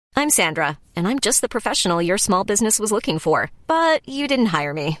I'm Sandra, and I'm just the professional your small business was looking for. But you didn't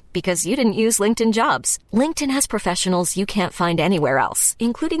hire me because you didn't use LinkedIn Jobs. LinkedIn has professionals you can't find anywhere else,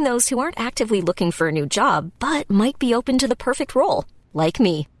 including those who aren't actively looking for a new job, but might be open to the perfect role, like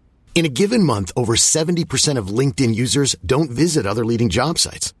me. In a given month, over 70% of LinkedIn users don't visit other leading job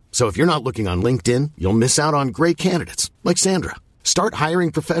sites. So if you're not looking on LinkedIn, you'll miss out on great candidates like Sandra. Start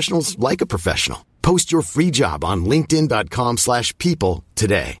hiring professionals like a professional. Post your free job on linkedin.com/people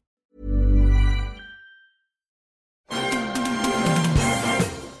today.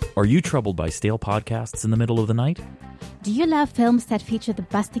 Are you troubled by stale podcasts in the middle of the night? Do you love films that feature the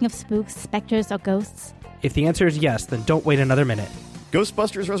busting of spooks, specters, or ghosts? If the answer is yes, then don't wait another minute.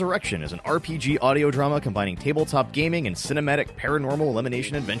 Ghostbusters Resurrection is an RPG audio drama combining tabletop gaming and cinematic paranormal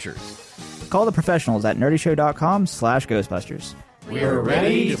elimination adventures. Call the professionals at nerdyshow.com/Ghostbusters. We're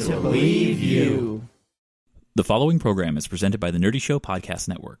ready to believe you. The following program is presented by the Nerdy Show Podcast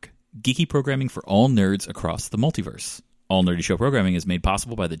Network, geeky programming for all nerds across the multiverse. All Nerdy Show programming is made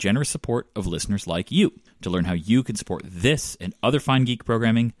possible by the generous support of listeners like you. To learn how you can support this and other fine geek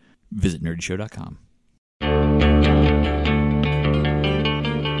programming, visit nerdyshow.com.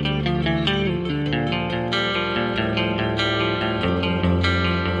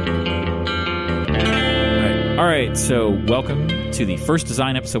 All right, so welcome to the first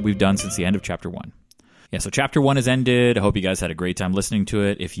design episode we've done since the end of Chapter 1. Yeah, so Chapter 1 has ended. I hope you guys had a great time listening to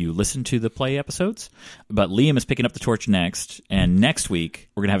it if you listened to the play episodes. But Liam is picking up the torch next, and next week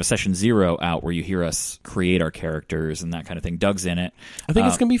we're going to have a Session 0 out where you hear us create our characters and that kind of thing. Doug's in it. I think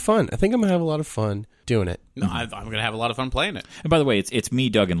it's going to be fun. I think I'm going to have a lot of fun doing it. No, I'm going to have a lot of fun playing it. And by the way, it's me,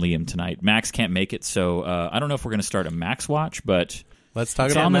 Doug, and Liam tonight. Max can't make it, so I don't know if we're going to start a Max watch, but... Let's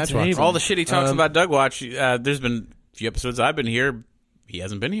talk about Match Watch. All the shit he talks about Doug Watch, there's been a few episodes I've been here. He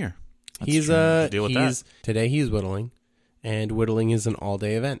hasn't been here. Today he's whittling, and whittling is an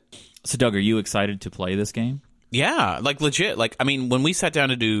all-day event. So, Doug, are you excited to play this game? Yeah, like legit. Like, I mean, when we sat down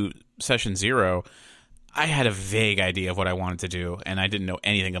to do Session 0, I had a vague idea of what I wanted to do, and I didn't know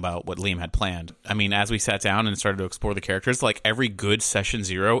anything about what Liam had planned. I mean, as we sat down and started to explore the characters, like every good Session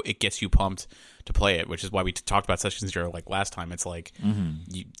 0, it gets you pumped to play it, which is why we talked about Session 0 like last time. It's like,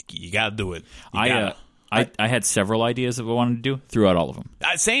 you got to do it. I had several ideas of what I wanted to do, throughout all of them.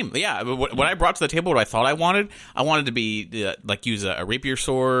 Same, yeah. What I brought to the table, what I thought I wanted to be, like, use a rapier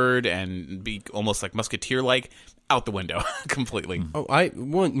sword and be almost like musketeer-like, out the window completely. Oh,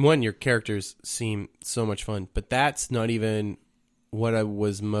 your characters seem so much fun, but that's not even what I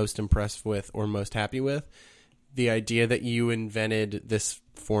was most impressed with or most happy with. The idea that you invented this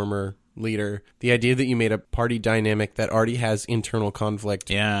former leader, the idea that you made a party dynamic that already has internal conflict,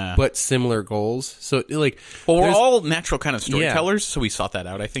 but similar goals. So, like, we're all natural kind of storytellers, so we sought that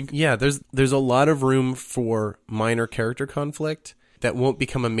out, I think. Yeah, there's a lot of room for minor character conflict that won't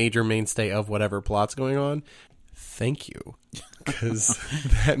become a major mainstay of whatever plot's going on. Thank you, because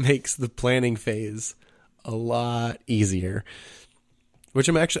that makes the planning phase a lot easier. Which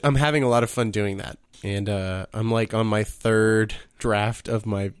I'm having a lot of fun doing that. And I'm like on my third draft of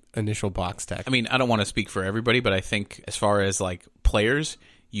my initial box tech. I mean, I don't want to speak for everybody, but I think as far as like players,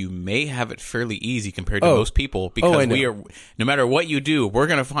 you may have it fairly easy compared to most people, because we are, no matter what you do, we're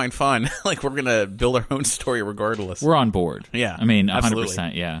going to find fun. Like, we're going to build our own story regardless. We're on board. Yeah. I mean, absolutely.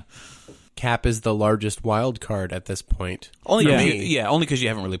 100%, yeah. Cap is the largest wild card at this point. Only because you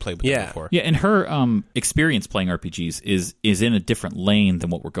haven't really played with them before. Yeah, and her experience playing RPGs is in a different lane than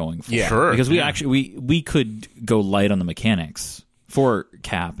what we're going for. Yeah, sure. Because we could go light on the mechanics for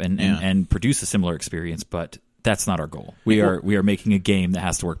Cap and produce a similar experience, but that's not our goal. We are making a game that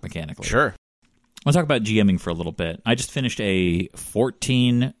has to work mechanically. Sure. I'll talk about GMing for a little bit. I just finished a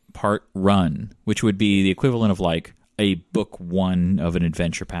 14-part run, which would be the equivalent of like a book 1 of an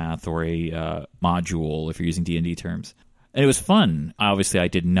adventure path or a module if you're using D&D terms. And it was fun. Obviously, I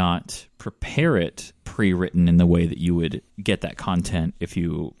did not prepare it pre-written in the way that you would get that content if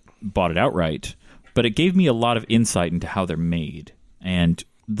you bought it outright. But it gave me a lot of insight into how they're made and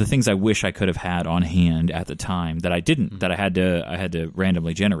the things I wish I could have had on hand at the time that I didn't, that I had to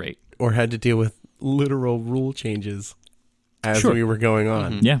randomly generate. Or had to deal with literal rule changes as we were going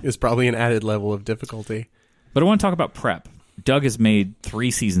on. Yeah. It's probably an added level of difficulty. But I want to talk about prep. Doug has made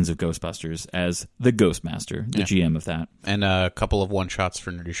 3 seasons of Ghostbusters as the Ghostmaster, the GM of that. And a couple of one-shots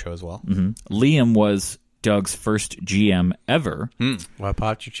for Nerdy Show as well. Mm-hmm. Liam was Doug's first GM ever. What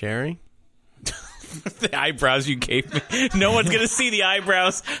popped your cherry? The eyebrows you gave me. No one's going to see the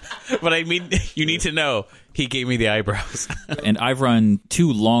eyebrows. But I mean, you need to know, he gave me the eyebrows. And I've run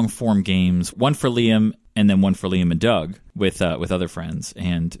 2 long-form games, one for Liam and then one for Liam and Doug with other friends,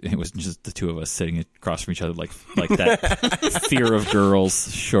 and it was just the two of us sitting across from each other, like that Fear of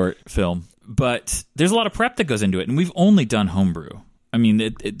Girls short film. But there's a lot of prep that goes into it, and we've only done homebrew. I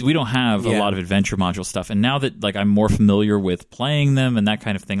mean, we don't have a lot of adventure module stuff, and now that I'm more familiar with playing them and that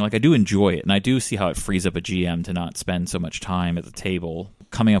kind of thing, I do enjoy it, and I do see how it frees up a GM to not spend so much time at the table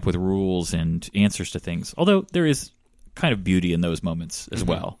coming up with rules and answers to things. Although there is kind of beauty in those moments as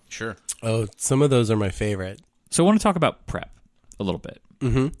well. Sure. Oh, some of those are my favorite. So I want to talk about prep a little bit,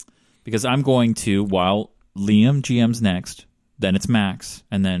 because I'm going to, while Liam GM's next, then it's Max,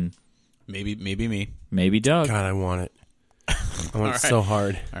 and then maybe me, maybe Doug. God, I want it. I want it so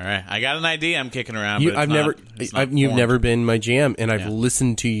hard. All right, I got an idea I'm kicking around. You've You've never been my GM, and I've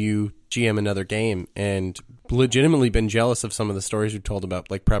listened to you GM another game, and legitimately been jealous of some of the stories you told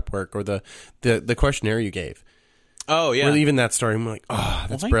about, like prep work or the questionnaire you gave. Oh yeah, or even that story. I'm like, oh,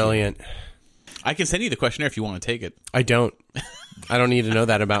 that's brilliant. I can send you the questionnaire if you want to take it. I don't. I don't need to know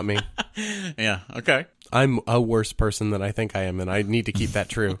that about me. Yeah. Okay. I'm a worse person than I think I am, and I need to keep that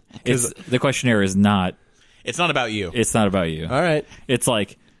true. The questionnaire is not. It's not about you. It's not about you. All right. It's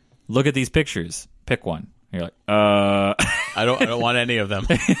like, look at these pictures. Pick one. You're like, I don't want any of them.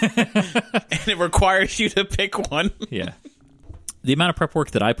 And it requires you to pick one. Yeah. The amount of prep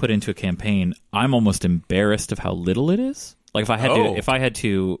work that I put into a campaign, I'm almost embarrassed of how little it is. Like if I had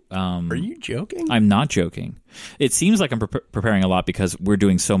to, are you joking? I'm not joking. It seems like I'm preparing a lot because we're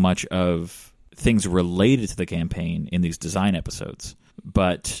doing so much of things related to the campaign in these design episodes.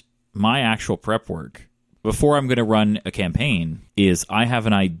 But my actual prep work, before I'm going to run a campaign, is I have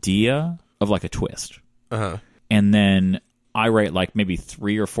an idea of like a twist. And then I write like maybe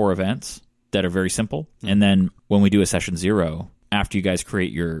 3 or 4 events that are very simple. And then when we do a session 0, after you guys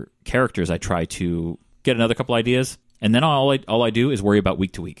create your characters, I try to get another couple ideas. And then all I do is worry about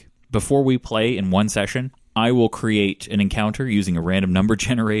week to week. Before we play in one session, I will create an encounter using a random number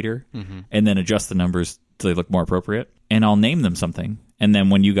generator and then adjust the numbers so they look more appropriate. And I'll name them something. And then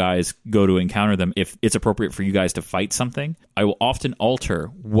when you guys go to encounter them, if it's appropriate for you guys to fight something, I will often alter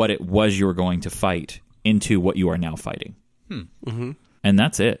what it was you were going to fight into what you are now fighting. And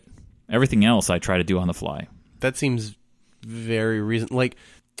that's it. Everything else I try to do on the fly. That seems very reasonable. Like,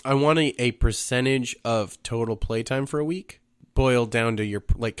 I want a percentage of total playtime for a week boiled down to your,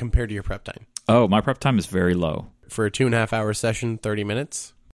 like, compared to your prep time. Oh, my prep time is very low. For a 2.5 hour session, 30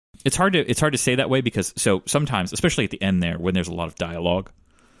 minutes? It's hard to say that way because sometimes, especially at the end there, when there's a lot of dialogue,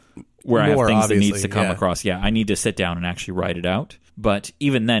 where I have things that needs to come across, I need to sit down and actually write it out. But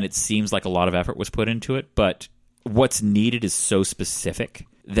even then, it seems like a lot of effort was put into it. But what's needed is so specific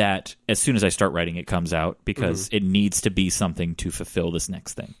that as soon as I start writing, it comes out because it needs to be something to fulfill this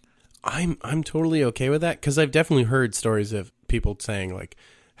next thing. I'm totally okay with that because I've definitely heard stories of people saying, like,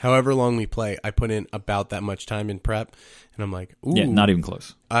 however long we play, I put in about that much time in prep. And I'm like, ooh. Yeah, not even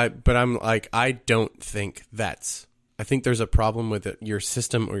close. But I'm like, I don't think I think there's a problem with your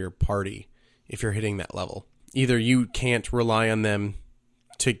system or your party if you're hitting that level. Either you can't rely on them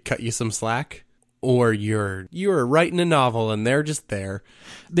to cut you some slack, or you're writing a novel and they're just there.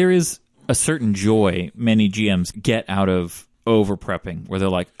 There is a certain joy many GMs get out of over prepping, where they're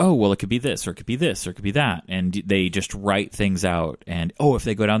like, oh, well, it could be this, or it could be this, or it could be that. And they just write things out. And, oh, if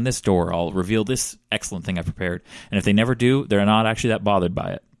they go down this door, I'll reveal this excellent thing I prepared. And if they never do, they're not actually that bothered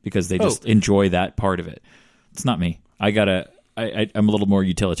by it because they just enjoy that part of it. It's not me. I'm a little more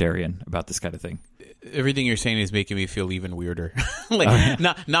utilitarian about this kind of thing. Everything you're saying is making me feel even weirder. Like,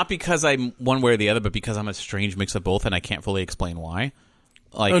 not because I'm one way or the other, but because I'm a strange mix of both, and I can't fully explain why.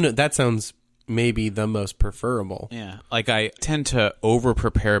 Like, oh no, that sounds maybe the most preferable. Yeah, like I tend to over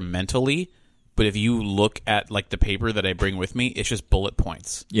prepare mentally, but if you look at like the paper that I bring with me, it's just bullet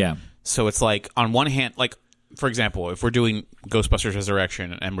points. Yeah. So it's like on one hand, like, for example, if we're doing Ghostbusters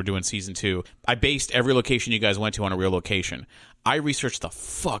Resurrection and we're doing season 2, I based every location you guys went to on a real location. I researched the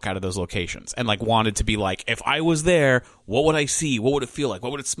fuck out of those locations and like wanted to be like, if I was there, what would I see? What would it feel like?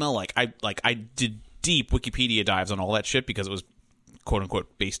 What would it smell like? I did deep Wikipedia dives on all that shit because it was quote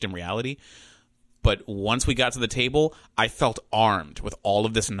unquote based in reality. But once we got to the table, I felt armed with all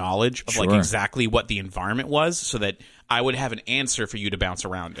of this knowledge of like exactly what the environment was, so that I would have an answer for you to bounce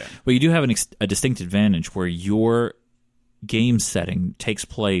around in. Well, you do have a distinct advantage where your game setting takes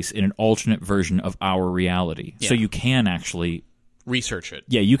place in an alternate version of our reality. Yeah. So you can actually research it.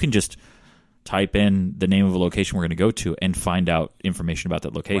 Yeah, you can just type in the name of a location we're going to go to and find out information about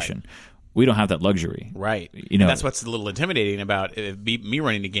that location. Right. We don't have that luxury. Right. You know, and that's what's a little intimidating about me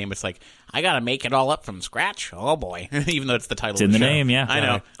running the game. It's like, I got to make it all up from scratch. Oh, boy. Even though it's the title it's of the the name, yeah. I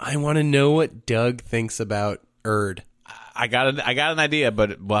know. I want to know what Doug thinks about Erd. I got an idea,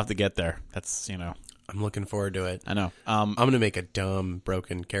 but we'll have to get there. That's, I'm looking forward to it. I know. I'm going to make a dumb,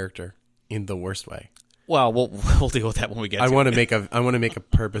 broken character in the worst way. Well, we'll deal with that when we get to it. I want to make a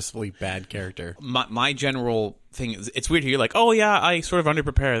purposefully bad character. My general thing is, it's weird to hear like, oh yeah, I sort of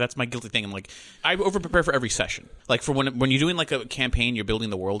underprepare. That's my guilty thing. I'm like, I overprepare for every session. Like for when you're doing like a campaign, you're building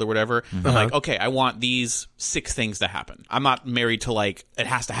the world or whatever. I'm like, okay, I want these 6 things to happen. I'm not married to like it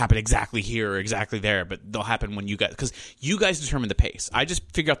has to happen exactly here or exactly there, but they'll happen when you guys, because you guys determine the pace. I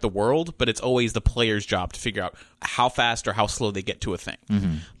just figure out the world, but it's always the player's job to figure out how fast or how slow they get to a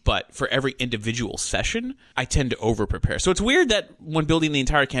thing. But for every individual session, I tend to over-prepare. So it's weird that when building the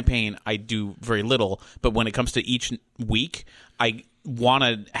entire campaign, I do very little, but when it comes to each week, I want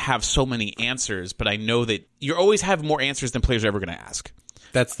to have so many answers, but I know that you always have more answers than players are ever going to ask.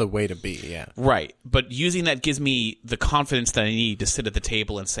 That's the way to be, yeah. Right. But using that gives me the confidence that I need to sit at the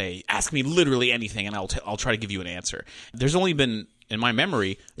table and say, ask me literally anything, and I'll try to give you an answer. There's only been, in my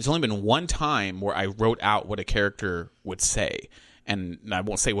memory, there's only been one time where I wrote out what a character would say. And I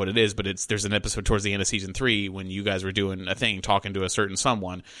won't say what it is, but there's an episode towards the end of season 3 when you guys were doing a thing, talking to a certain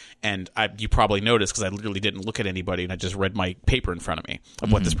someone, and you probably noticed because I literally didn't look at anybody and I just read my paper in front of me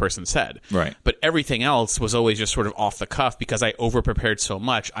of what this person said. Right. But everything else was always just sort of off the cuff because I over-prepared so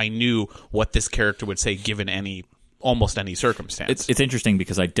much. I knew what this character would say given almost any circumstance. It's interesting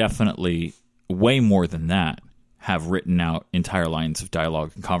because I definitely, way more than that, have written out entire lines of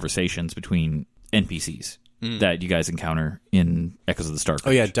dialogue and conversations between NPCs. That you guys encounter in Echoes of the Starcrypt. Oh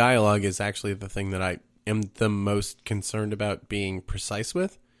yeah, dialogue is actually the thing that I am the most concerned about being precise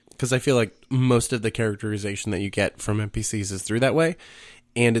with, because I feel like most of the characterization that you get from NPCs is through that way,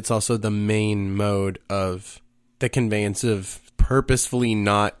 and it's also the main mode of the conveyance of purposefully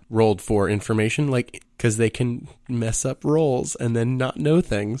not rolled for information, like because they can mess up rolls and then not know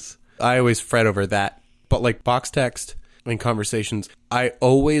things. I always fret over that, but like box text in conversations, I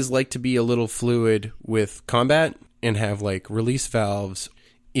always like to be a little fluid with combat and have like release valves.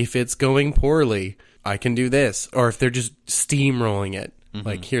 If it's going poorly, I can do this. Or if they're just steamrolling it,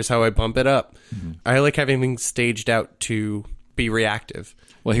 like here's how I bump it up. I like having things staged out to be reactive.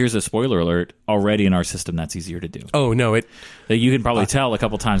 Well, here's a spoiler alert. Already in our system, that's easier to do. Oh, no. You can probably tell a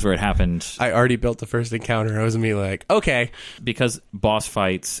couple times where it happened. I already built the first encounter. I was going to be like, okay. Because boss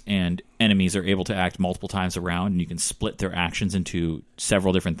fights and enemies are able to act multiple times around, and you can split their actions into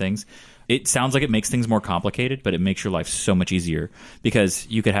several different things. It sounds like it makes things more complicated, but it makes your life so much easier because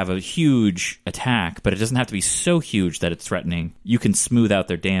you could have a huge attack, but it doesn't have to be so huge that it's threatening. You can smooth out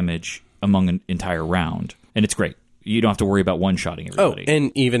their damage among an entire round, and it's great. You don't have to worry about one-shotting everybody. Oh,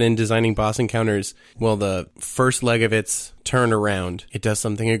 and even in designing boss encounters, well, the first leg of its turn around, it does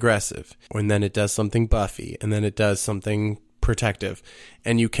something aggressive, and then it does something buffy, and then it does something protective.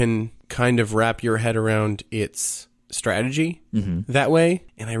 And you can kind of wrap your head around its strategy that way,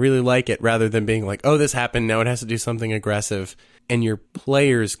 and I really like it, rather than being like, oh, this happened, now it has to do something aggressive, and your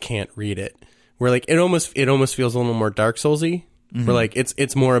players can't read it. Where like it almost feels a little more Dark Souls-y, where like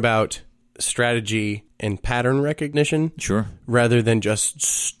it's more about strategy and pattern recognition, sure, rather than just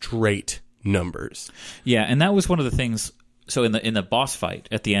straight numbers. Yeah, and that was one of the things. So in the boss fight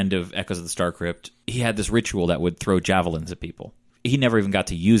at the end of Echoes of the Starcrypt, he had this ritual that would throw javelins at people. He never even got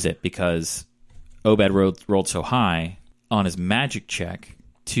to use it because Obed rolled so high on his magic check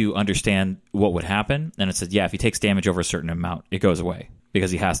to understand what would happen, and it said, yeah, if he takes damage over a certain amount, it goes away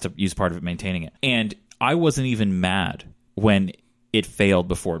because he has to use part of it maintaining it. And I wasn't even mad when it failed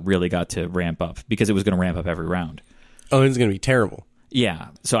before it really got to ramp up, because it was going to ramp up every round. Oh, it's going to be terrible. Yeah.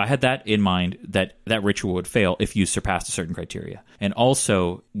 So I had that in mind, that ritual would fail if you surpassed a certain criteria. And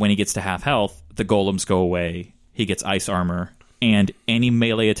also, when he gets to half health, the golems go away, he gets ice armor, and any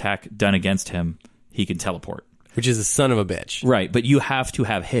melee attack done against him, he can teleport. Which is a son of a bitch. Right, but you have to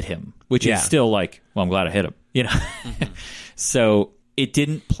have hit him, which is still like, well, I'm glad I hit him. You know? So it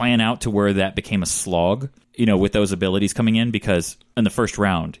didn't plan out to where that became a slog, you know, with those abilities coming in, because in the first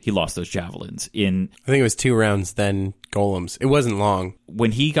round, he lost those javelins. I think it was 2 rounds, then golems. It wasn't long.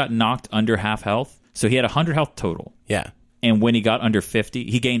 When he got knocked under half health, so he had 100 health total. Yeah. And when he got under 50,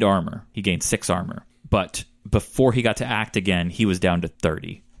 he gained armor. He gained 6 armor. But before he got to act again, he was down to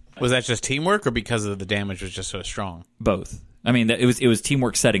 30. Was that just teamwork, or because of the damage was just so strong? Both. I mean, it was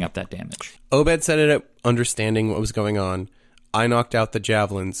teamwork setting up that damage. Obed set it up understanding what was going on. I knocked out the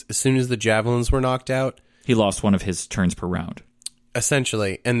javelins. As soon as the javelins were knocked out, he lost one of his turns per round.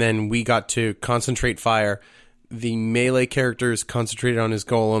 Essentially. And then we got to concentrate fire. The melee characters concentrated on his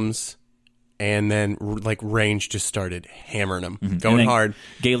golems, and then like range just started hammering him, going hard.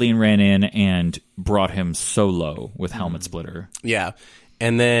 Galen ran in and brought him so low with Helmet Splitter. Yeah.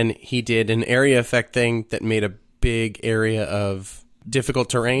 And then he did an area effect thing that made a big area of difficult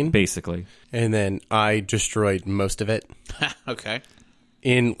terrain, basically. And then I destroyed most of it. Okay.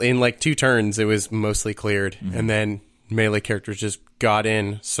 In like 2 turns, it was mostly cleared, and then melee characters just got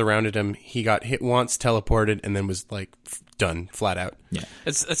in, surrounded him. He got hit once, teleported, and then was like done flat out. Yeah,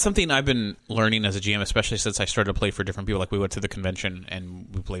 it's something I've been learning as a GM, especially since I started to play for different people. Like we went to the convention and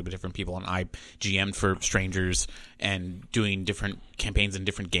we played with different people, and I GM'd for strangers and doing different campaigns in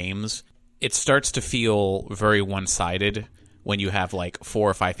different games. It starts to feel very one-sided when you have like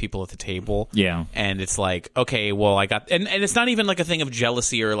 4 or 5 people at the table. Yeah. And it's like, okay, well, I got... And it's not even like a thing of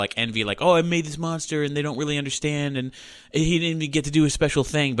jealousy or like envy, like, oh, I made this monster and they don't really understand and he didn't even get to do a special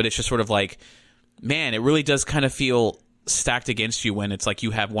thing. But it's just sort of like, man, it really does kind of feel stacked against you when it's like you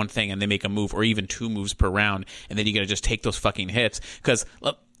have one thing and they make a move or even 2 moves per round and then you got to just take those fucking hits. Because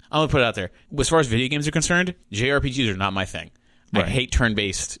I'm going to put it out there. As far as video games are concerned, JRPGs are not my thing. Right. I hate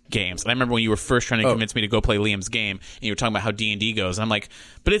turn-based games. And I remember when you were first trying to convince me to go play Liam's game, and you were talking about how D&D goes. And I'm like,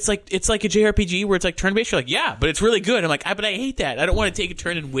 but it's like a JRPG where it's like turn-based. You're like, yeah, but it's really good. I'm like, but I hate that. I don't want to take a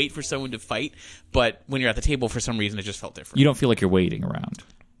turn and wait for someone to fight. But when you're at the table, for some reason, it just felt different. You don't feel like you're waiting around.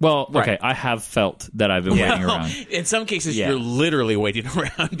 Well, okay, I have felt that I've been waiting around. In some cases, you're literally waiting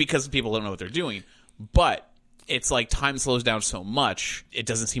around because people don't know what they're doing. But it's like time slows down so much, it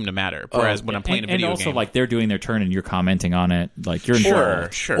doesn't seem to matter. Whereas when I'm playing a video game... And also, like, they're doing their turn and you're commenting on it. Like, you're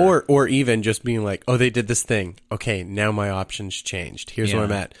involved. Sure. Or even just being like, oh, they did this thing. Okay, now my options changed. Here's where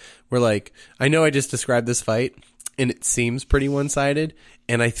I'm at. We're like, I know I just described this fight, and it seems pretty one-sided,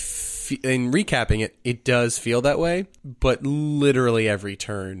 and in recapping it, it does feel that way, but literally every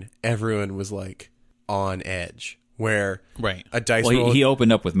turn, everyone was, like, on edge. Where a dice roll... Well, he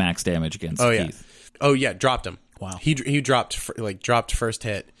opened up with max damage against Keith. Oh yeah, dropped him. Wow. He dropped first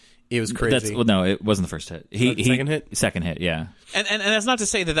hit. It was crazy. No, it wasn't the first hit. Second hit? Second hit, yeah. And that's not to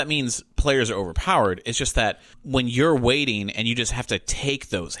say that means players are overpowered. It's just that when you're waiting and you just have to take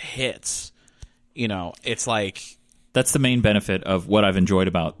those hits, you know, it's like... That's the main benefit of what I've enjoyed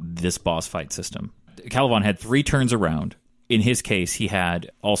about this boss fight system. Caliban had 3 turns around. In his case, he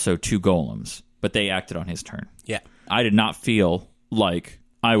had also 2 golems, but they acted on his turn. Yeah. I did not feel like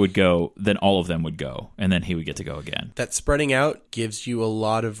I would go, then all of them would go, and then he would get to go again. That spreading out gives you a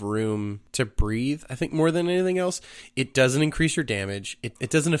lot of room to breathe, I think, more than anything else. It doesn't increase your damage.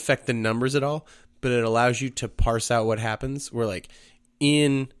 It doesn't affect the numbers at all, but it allows you to parse out what happens. Where, like,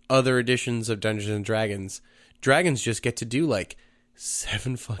 in other editions of Dungeons & Dragons, dragons just get to do, like,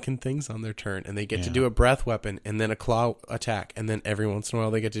 7 fucking things on their turn, and they get to do a breath weapon, and then a claw attack, and then every once in a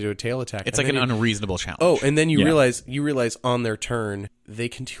while they get to do a tail attack. It's like an unreasonable challenge. Oh, and then you realize on their turn they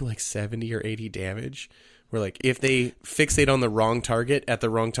can do like 70 or 80 damage. Where, like, if they fixate on the wrong target at the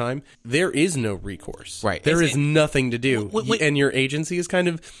wrong time, there is no recourse. Right. There is nothing to do. And your agency is kind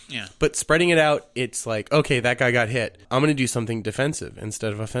of... Yeah. But spreading it out, it's like, okay, that guy got hit. I'm going to do something defensive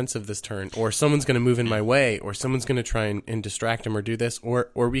instead of offensive this turn. Or someone's going to move in my way. Or someone's going to try and distract him or do this. Or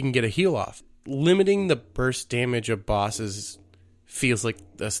we can get a heal off. Limiting the burst damage of bosses feels like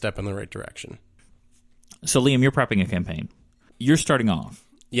a step in the right direction. So, Liam, you're prepping a campaign. You're starting off.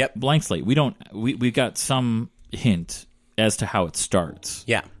 Yep. Blank slate. We've got some hint as to how it starts.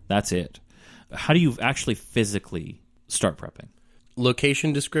 Yeah. That's it. How do you actually physically start prepping?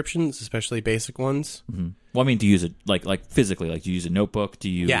 Location descriptions, especially basic ones. Mm-hmm. Well, I mean, do you use it like physically? Like, do you use a notebook? Do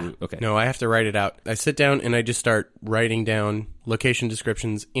you? Yeah. Okay. No, I have to write it out. I sit down and I just start writing down location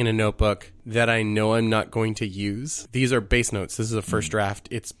descriptions in a notebook that I know I'm not going to use. These are base notes. This is a first draft.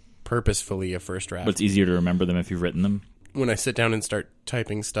 It's purposefully a first draft. But it's easier to remember them if you've written them. When I sit down and start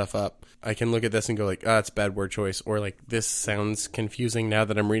typing stuff up, I can look at this and go like, it's a bad word choice, or like, this sounds confusing now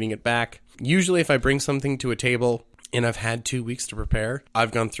that I'm reading it back. Usually if I bring something to a table and I've had 2 weeks to prepare,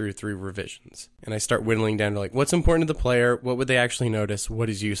 I've gone through 3 revisions. And I start whittling down to like, what's important to the player? What would they actually notice? What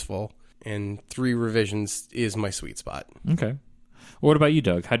is useful? And 3 revisions is my sweet spot. Okay. What about you,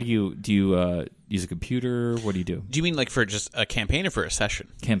 Doug? How do you use a computer? What do you do? Do you mean like for just a campaign or for a session?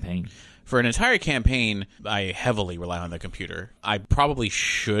 Campaign. For an entire campaign, I heavily rely on the computer. I probably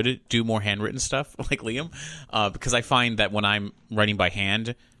should do more handwritten stuff like Liam, because I find that when I'm writing by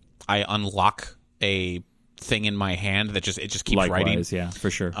hand, I unlock a thing in my hand that just keeps Likewise, writing. Yeah, for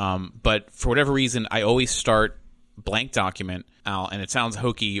sure. But for whatever reason, I always start blank document, and it sounds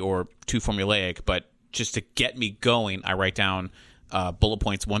hokey or too formulaic, but just to get me going, I write down bullet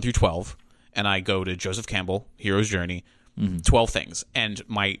points 1 through 12, and I go to Joseph Campbell, Hero's Journey, 12 things. And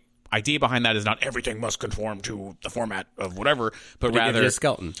my idea behind that is not everything must conform to the format of whatever, but rather a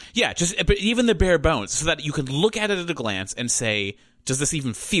skeleton. Yeah, but even the bare bones, so that you can look at it at a glance and say, does this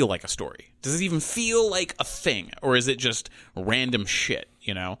even feel like a story? Does it even feel like a thing, or is it just random shit?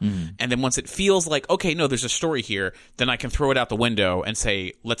 you know? And then once it feels like, okay, no, there's a story here, then I can throw it out the window and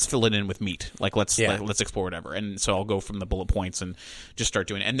say, let's fill it in with meat. Like, let's explore whatever. And so I'll go from the bullet points and just start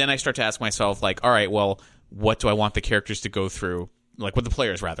doing it. And then I start to ask myself, like, all right, well, what do I want the characters to go through? Like, what the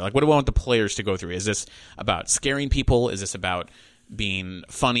players, rather. Like, what do I want the players to go through? Is this about scaring people? Is this about being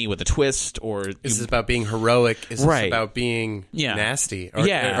funny with a twist, or is this about being heroic? Is this about being nasty?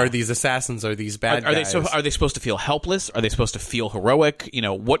 Are these assassins? Are these bad guys? Are they supposed to feel helpless? Are they supposed to feel heroic? You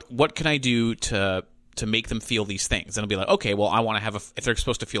know, what can I do to make them feel these things? And it'll be like, okay, well, I want to have if they're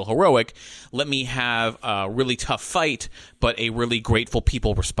supposed to feel heroic, let me have a really tough fight, but a really grateful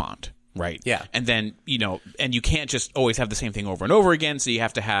people respond. Right. Yeah. And then, you know, and you can't just always have the same thing over and over again, so you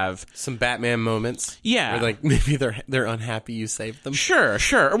have to have some Batman moments. Yeah. Where, like, maybe they're unhappy you saved them. Sure,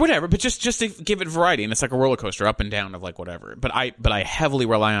 or whatever, but just to give it variety, and it's like a roller coaster up and down of like whatever. But I heavily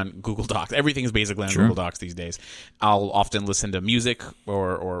rely on Google Docs. Everything is basically on Google Docs these days. I'll often listen to music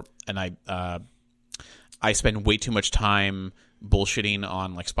and I spend way too much time bullshitting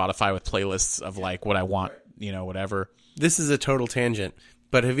on like Spotify with playlists of like what I want, you know, whatever. This is a total tangent.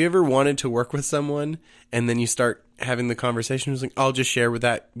 But have you ever wanted to work with someone and then you start having the conversation? It's like, I'll just share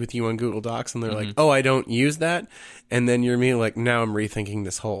with you on Google Docs. And they're like, oh, I don't use that. And then you're me like, now I'm rethinking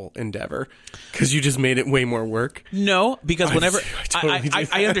this whole endeavor because you just made it way more work. No, because whenever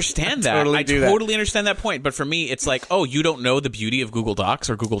I understand that. I totally understand that point. But for me, it's like, oh, you don't know the beauty of Google Docs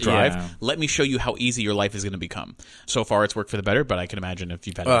or Google Drive. Yeah. Let me show you how easy your life is going to become. So far, it's worked for the better. But I can imagine if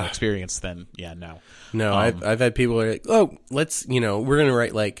you've had no experience, then no. No, I've had people who are like, oh, let's, you know, we're going to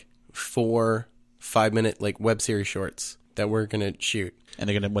write like 4 5-minute like web series shorts that we're going to shoot. And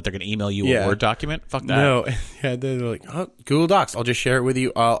they're going to email you a Word document? Fuck that. No, yeah, they're like, oh, Google Docs. I'll just share it with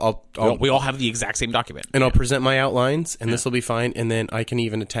you. We all have the exact same document. And I'll present my outlines, and this will be fine. And then I can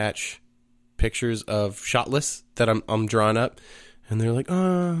even attach pictures of shot lists that I'm drawing up. And they're like,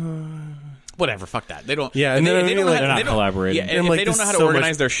 whatever, fuck that. They don't. Yeah, and they're not collaborating. Yeah, and if they don't know how to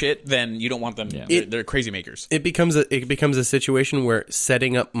organize their shit, then you don't want them. Yeah. They're crazy makers. It becomes a situation where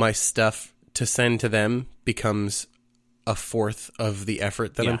setting up my stuff to send to them becomes a fourth of the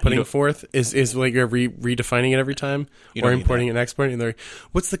effort that I'm putting forth. Is like you're redefining it every time, or importing and exporting. And they're like,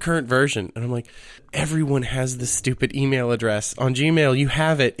 what's the current version? And I'm like, everyone has this stupid email address on Gmail. You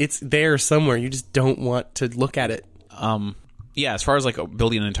have it. It's there somewhere. You just don't want to look at it. Yeah, as far as like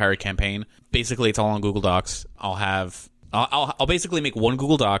building an entire campaign, basically it's all on Google Docs. I'll basically make one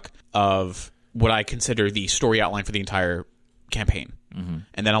Google Doc of what I consider the story outline for the entire campaign. Mm-hmm.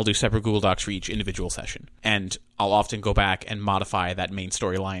 And then I'll do separate Google Docs for each individual session. And I'll often go back and modify that main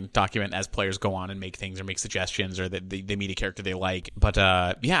storyline document as players go on and make things or make suggestions or that they meet a character they like. But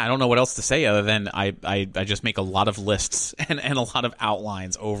I don't know what else to say other than I just make a lot of lists and a lot of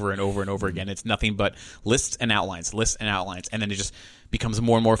outlines over and over and over again. It's nothing but lists and outlines. And then it just becomes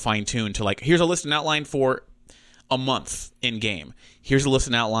more and more fine-tuned to like, here's a list and outline for a month in game. Here's a list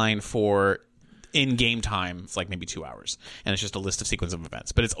and outline for in game time. It's like maybe 2 hours, and it's just a list of sequence of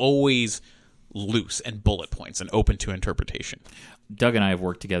events, but it's always loose and bullet points and open to interpretation. Doug and I have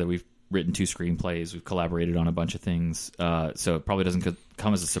worked together. We've written 2 screenplays. We've collaborated on a bunch of things, so it probably doesn't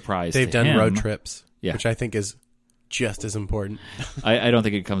come as a surprise. They've done him. Road trips, which I think is just as important. I don't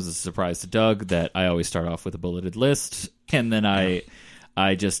think it comes as a surprise to Doug that I always start off with a bulleted list, and then I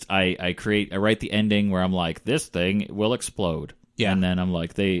write the ending where I'm like, this thing will explode. Yeah. And then I'm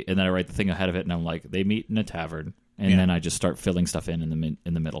like, and then I write the thing ahead of it, and I'm like, they meet in a tavern, and then I just start filling stuff in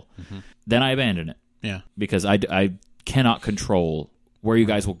the middle. Mm-hmm. Then I abandon it. Yeah. Because I cannot control where you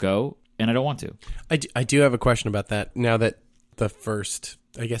guys will go, and I don't want to. I do have a question about that. Now that the first,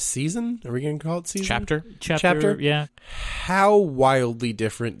 I guess, season, are we going to call it season? Chapter, yeah. How wildly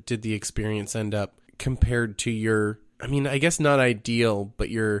different did the experience end up compared to your, I mean, I guess not ideal, but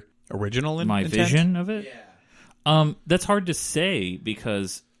your original my intent? Vision of it? Yeah. That's hard to say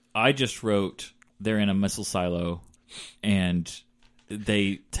because I just wrote they're in a missile silo and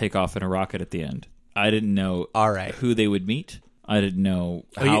they take off in a rocket at the end. I didn't know who they would meet. I didn't know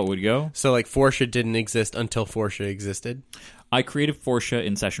how it would go. So like Forsha didn't exist until Forsha existed? I created Forsha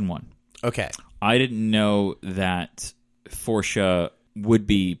in session 1. Okay. I didn't know that Forsha would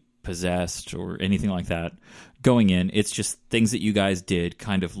be possessed or anything like that going in. It's just things that you guys did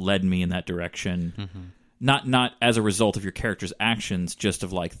kind of led me in that direction. Mm-hmm. Not as a result of your character's actions, just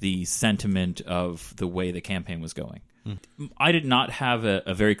of like the sentiment of the way the campaign was going. I did not have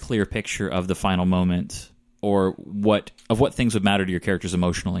a very clear picture of the final moment or what things would matter to your characters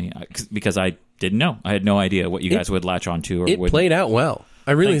emotionally because I didn't know. I had no idea what you guys would latch onto. It played out well.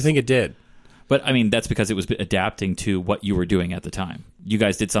 I really think it did. But I mean, that's because it was adapting to what you were doing at the time. You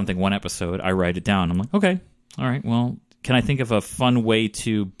guys did something one episode. I write it down. I'm like, okay, all right, well, can I think of a fun way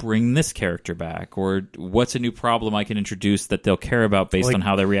to bring this character back? Or what's a new problem I can introduce that they'll care about based on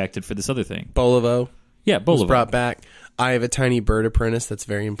how they reacted for this other thing? Bolivo. Yeah, Bolivo. Was brought back. I have a tiny bird apprentice that's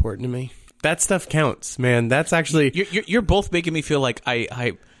very important to me. That stuff counts, man. That's actually... You're both making me feel like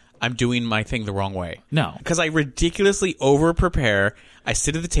I'm doing my thing the wrong way. No. Because I ridiculously over-prepare. I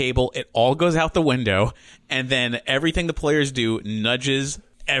sit at the table. It all goes out the window. And then everything the players do nudges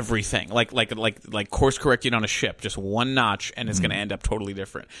everything. Like course correcting on a ship. Just one notch, and it's going to end up totally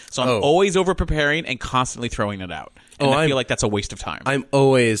different. So I'm always over-preparing and constantly throwing it out. And I feel like that's a waste of time. I'm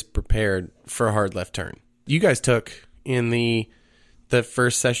always prepared for a hard left turn. You guys took in the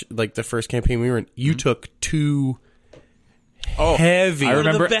first session, like the first campaign we were in, you took 2 heavy. I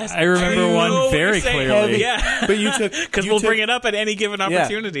remember one very clearly. Heavy. Yeah, but you took because we'll bring it up at any given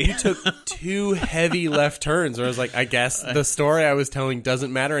opportunity. You took 2 heavy left turns. Where I was like, I guess the story I was telling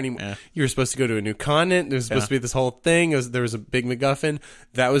doesn't matter anymore. Yeah. You were supposed to go to a new continent. There was supposed to be this whole thing. There was a big MacGuffin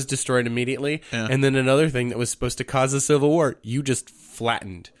that was destroyed immediately, and then another thing that was supposed to cause a civil war. You just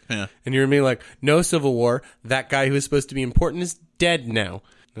flattened. Yeah. And you're being like, no civil war. That guy who was supposed to be important is dead now.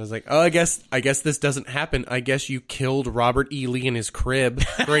 And I was like, oh, I guess this doesn't happen. I guess you killed Robert E. Lee in his crib.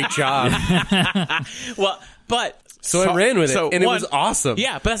 Great job. Well, but... So I ran with it, and it was awesome.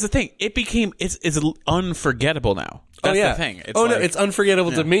 Yeah, but that's the thing. It became... It's unforgettable now. That's the thing. No, it's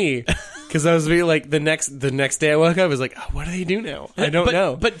unforgettable to me. Because I was being like, the next day I woke up, I was like, oh, what do they do now? I don't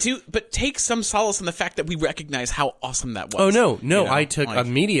know. But take some solace in the fact that we recognize how awesome that was. Oh, no. You know? I took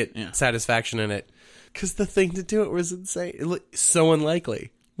immediate satisfaction in it. Because the thing to do it was insane. It looked so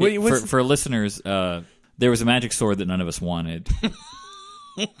unlikely. For listeners, there was a magic sword that none of us wanted.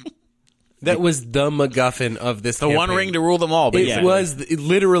 That was the MacGuffin of this campaign. One ring to rule them all. But it was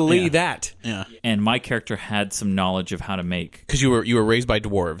literally that. Yeah. And my character had some knowledge of how to make... Because you were raised by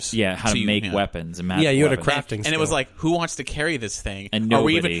dwarves. Yeah, how to make weapons and magic you had a weapons. crafting skill. And it was like, who wants to carry this thing? And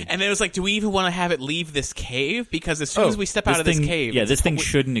nobody. And then it was like, do we even want to have it leave this cave? Because as soon as we step out of this cave... Yeah, this thing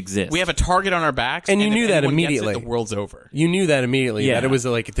shouldn't exist. We have a target on our backs. And you knew that Gets immediately. it, the world's over. You knew that immediately. Yeah. That it was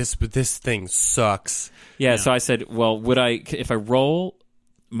like, this thing sucks. Yeah, so I said, well, if I roll...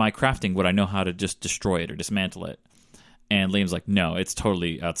 my crafting, would I know how to just destroy it or dismantle it? And Liam's like, no, it's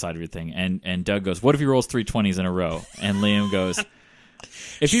totally outside of your thing. And Doug goes, what if he rolls 3 20s in a row? And Liam goes,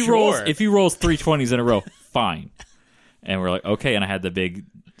 if he rolls 3 20s in a row, fine. And we're like, okay. And I had the big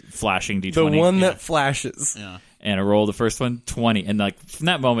flashing D20. The one that flashes. Yeah. And I rolled the first one, 20. And like from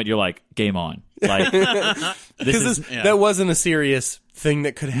that moment, you're like, game on. Like, that wasn't a serious thing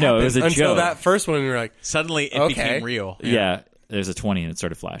that could happen. No, it was a until joke. that first one, and you're like, suddenly it became real. Yeah. There's a 20 and it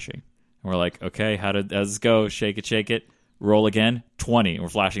started flashing. And we're like, okay, how does this go? Shake it. Roll again. 20. And we're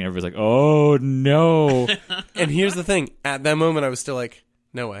flashing. And everybody's like, oh, no. And here's the thing. At that moment, I was still like,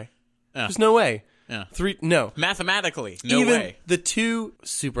 no way. Yeah. There's no way. Yeah. 3, no. Mathematically, no Even way. The 2,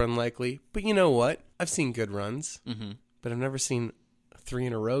 super unlikely. But you know what? I've seen good runs. Mm-hmm. But I've never seen 3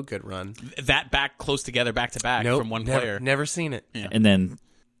 in a row good run. That back close together, back to back from one player. Never seen it. Yeah. And then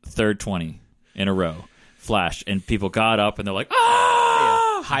third 20 in a row. Flash, and people got up and they're like,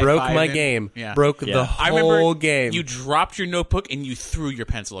 ah! Yeah. Broke my game. Yeah. Broke the whole game. You dropped your notebook and you threw your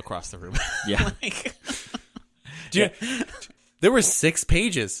pencil across the room. Yeah. There were 6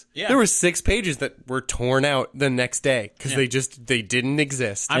 pages. Yeah. There were 6 pages that were torn out the next day because they didn't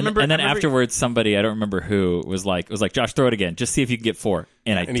exist. And then afterwards, somebody, I don't remember who, was like, Josh, throw it again. Just see if you can get 4.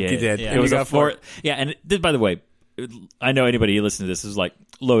 And I did. He did. Yeah. It was a 4. Yeah, and by the way, I know anybody who listened to this is like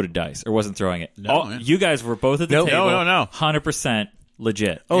loaded dice or wasn't throwing it. You guys were both at the table. No. 100%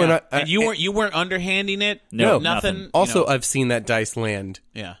 legit. Oh, yeah. and you weren't underhanding it. No, nothing. Also, I've seen that dice land.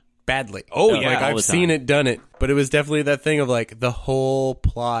 Yeah. Badly. Oh, yeah. Like, I've seen it, done it. But it was definitely that thing of like the whole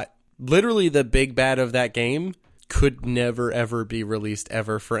plot. Literally, the big bad of that game could never, ever be released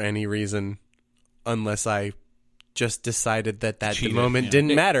ever for any reason unless I just decided that cheated, moment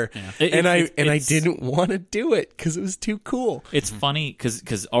didn't matter. Yeah. I didn't want to do it because it was too cool. It's funny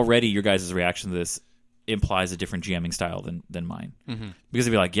because already your guys' reaction to this implies a different GMing style than mine. Mm-hmm. Because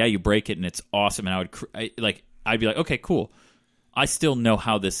it'd be like, yeah, you break it and it's awesome. And I'd be like, okay, cool. I still know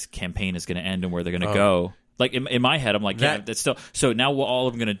how this campaign is going to end and where they're going to go. Like in my head, I'm like, yeah, that's still. So now what all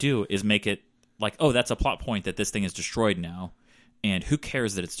I'm going to do is make it like, oh, that's a plot point that this thing is destroyed now, and who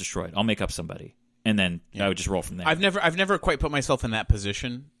cares that it's destroyed? I'll make up somebody, and then I would just roll from there. I've never quite put myself in that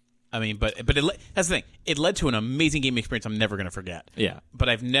position. I mean, but that's the thing. It led to an amazing game experience I'm never going to forget. Yeah, but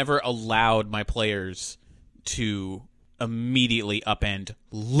I've never allowed my players to immediately upend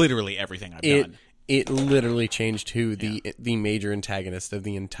literally everything I've done. It literally changed who the major antagonist of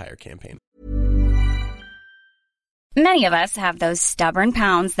the entire campaign. Many of us have those stubborn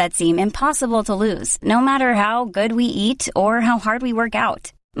pounds that seem impossible to lose, no matter how good we eat or how hard we work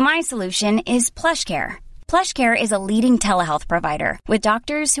out. My solution is PlushCare. PlushCare is a leading telehealth provider with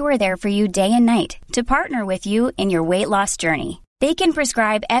doctors who are there for you day and night to partner with you in your weight loss journey. They can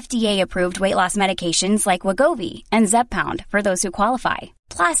prescribe FDA-approved weight loss medications like Wegovy and Zepbound for those who qualify.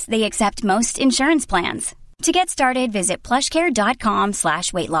 Plus, they accept most insurance plans. To get started, visit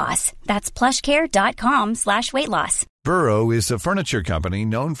plushcare.com/weightloss. That's plushcare.com/weightloss. Burrow is a furniture company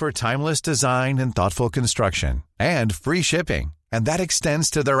known for timeless design and thoughtful construction and free shipping, and that extends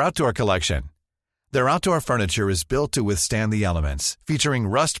to their outdoor collection. Their outdoor furniture is built to withstand the elements, featuring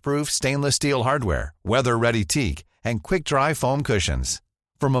rust-proof stainless steel hardware, weather-ready teak, and quick-dry foam cushions.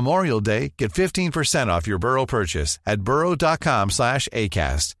 For Memorial Day, get 15% off your Burrow purchase at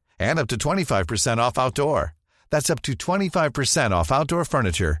burrow.com/ACAST and up to 25% off outdoor. That's up to 25% off outdoor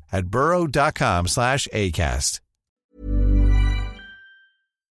furniture at burrow.com/ACAST.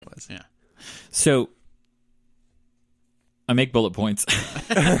 Yeah. So I make bullet points.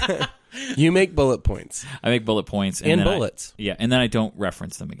 You make bullet points. I make bullet points. And bullets. And then I don't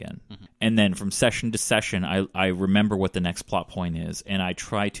reference them again. Mm-hmm. And then from session to session, I remember what the next plot point is, and I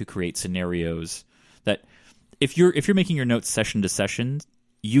try to create scenarios that if you're making your notes session to session,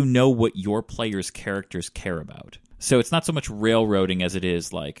 you know what your players' characters care about. So it's not so much railroading as it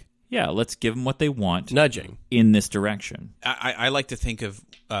is like, yeah, let's give them what they want. Nudging. In this direction. I like to think of...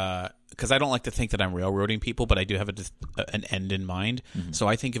 because I don't like to think that I'm railroading people, but I do have an end in mind. Mm-hmm. So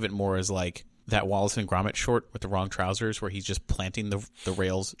I think of it more as like that Wallace and Gromit short with the wrong trousers, where he's just planting the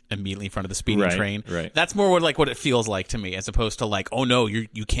rails immediately in front of the speeding train. Right. That's more what it feels like to me, as opposed to like, oh no,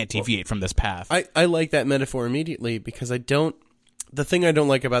 you can't deviate from this path. I like that metaphor immediately because the thing I don't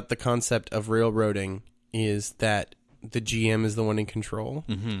like about the concept of railroading is that the GM is the one in control.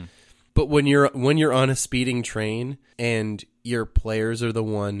 Mm-hmm. But when you're on a speeding train and your players are the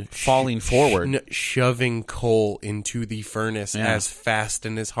one falling forward, shoving coal into the furnace as fast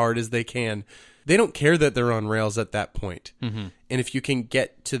and as hard as they can, they don't care that they're on rails at that point. Mm-hmm. And if you can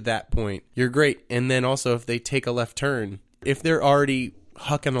get to that point, you're great. And then also if they take a left turn, if they're already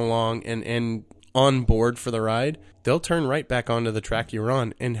hucking along and on board for the ride, they'll turn right back onto the track you're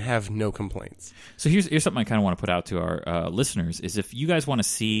on and have no complaints. So here's something I kind of want to put out to our listeners is if you guys want to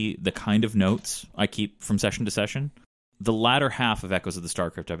see the kind of notes I keep from session to session, the latter half of Echoes of the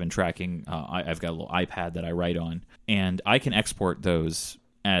Star Crypt I've been tracking. I've got a little iPad that I write on, and I can export those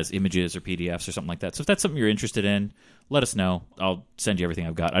as images or PDFs or something like that. So if that's something you're interested in, let us know. I'll send you everything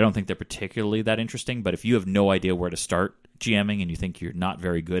I've got. I don't think they're particularly that interesting, but if you have no idea where to start GMing and you think you're not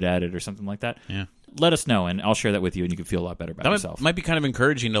very good at it or something like that, let us know, and I'll share that with you, and you can feel a lot better about yourself. Might be kind of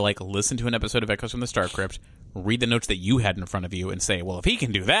encouraging to like listen to an episode of Echoes from the Star Crypt, read the notes that you had in front of you, and say, well, if he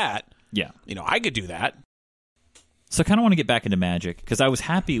can do that, I could do that. So I kind of want to get back into magic, because I was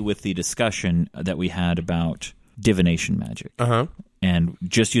happy with the discussion that we had about divination magic. Uh-huh. And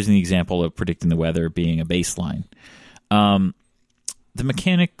just using the example of predicting the weather being a baseline. The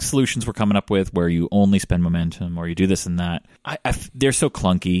mechanic solutions we're coming up with where you only spend momentum or you do this and that, they're so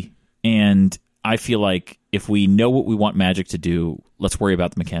clunky, and I feel like if we know what we want magic to do, let's worry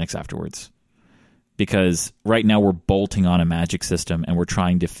about the mechanics afterwards. Because right now we're bolting on a magic system and we're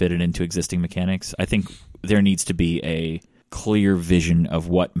trying to fit it into existing mechanics. I think there needs to be a clear vision of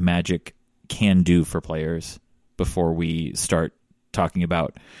what magic can do for players before we start talking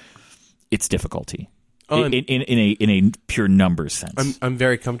about its difficulty. In a pure numbers sense. I'm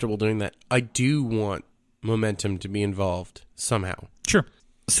very comfortable doing that. I do want momentum to be involved somehow. Sure.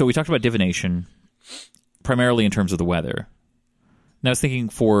 So we talked about divination primarily in terms of the weather. Now I was thinking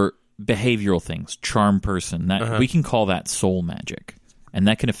for behavioral things, charm person, that we can call that soul magic, and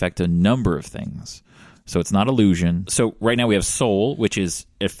that can affect a number of things. So it's not illusion. So right now we have soul, which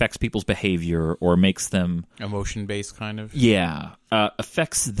affects people's behavior or makes them emotion-based kind of. Yeah,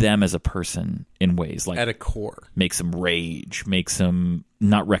 affects them as a person in ways like at a core, makes them rage, makes them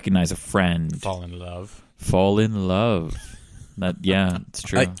not recognize a friend, fall in love. That it's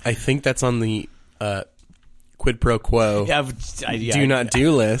true. I think that's on the quid pro quo. Do not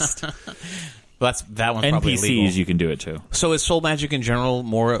do list. Well, that one's probably NPCs illegal. You can do it too. So is soul magic in general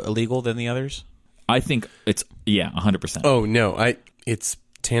more illegal than the others? I think it's 100%. Oh no, it's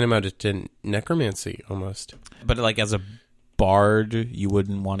tantamount to necromancy almost. But like as a bard, you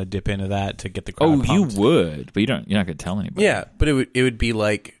wouldn't want to dip into that to get the crowd pumped. You would, but you're not going to tell anybody. Yeah, but it would be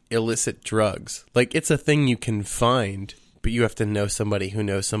like illicit drugs. Like it's a thing you can find, but you have to know somebody who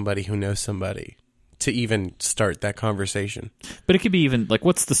knows somebody who knows somebody to even start that conversation. But it could be even like,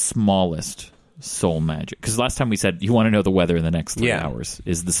 what's the smallest soul magic? Because last time we said you want to know the weather in the next 3 Yeah. hours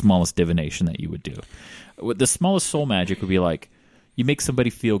is the smallest divination that you would do. The smallest soul magic would be like you make somebody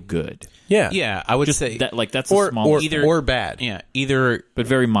feel good. Yeah, I would Just say that, like that's the smallest, or bad. Yeah, either, but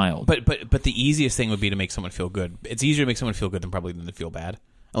very mild. But the easiest thing would be to make someone feel good. It's easier to make someone feel good than to feel bad,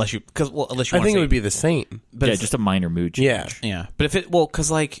 unless you I think it would be the same. But yeah, just a minor mood change. Yeah. But if it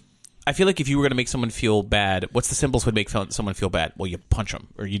because like I feel like if you were going to make someone feel bad, what's the simplest way to make someone feel bad? Well, you punch them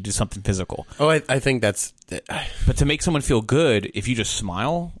or you do something physical. Oh, I think that's. But to make someone feel good, if you just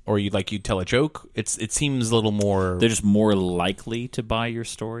smile or you tell a joke, it seems a little more. They're just more likely to buy your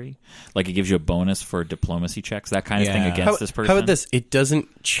story. Like it gives you a bonus for diplomacy checks, that kind of thing against this person. How about this? It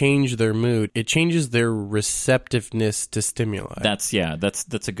doesn't change their mood. It changes their receptiveness to stimuli. That's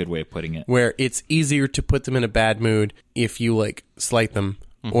a good way of putting it. Where it's easier to put them in a bad mood if you slight them.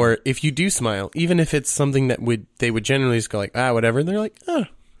 Mm-hmm. Or if you do smile, even if it's something that they would generally just go like, whatever, and they're like, oh,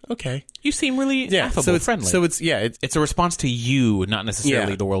 okay. You seem really affable, friendly. So it's a response to you, not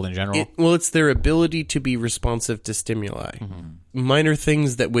necessarily the world in general. It's their ability to be responsive to stimuli. Mm-hmm. Minor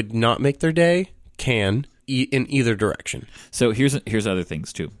things that would not make their day can in either direction. So here's other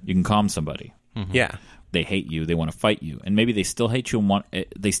things too. You can calm somebody. Mm-hmm. Yeah. They hate you. They want to fight you, and maybe they still hate you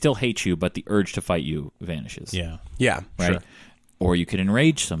but the urge to fight you vanishes. Yeah. Yeah. Right. Sure. Or you could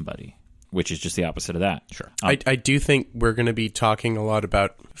enrage somebody, which is just the opposite of that. Sure. I do think we're going to be talking a lot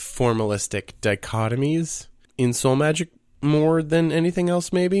about formalistic dichotomies in soul magic more than anything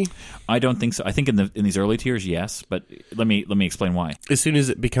else, maybe? I don't think so. I think in these early tiers, yes, but let me explain why. As soon as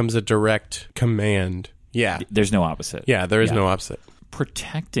it becomes a direct command, there's no opposite. Yeah, there is no opposite.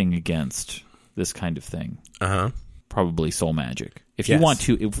 Protecting against this kind of thing. Probably soul magic. If Yes.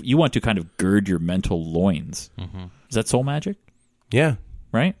 you want to kind of gird your mental loins, is that soul magic? Yeah.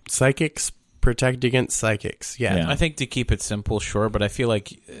 Right? Psychics protect against psychics. Yeah. I think to keep it simple, sure, but I feel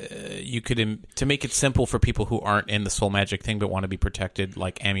like you could, to make it simple for people who aren't in the soul magic thing but want to be protected,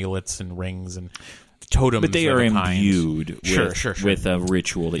 like amulets and rings and totems. But they are imbued with a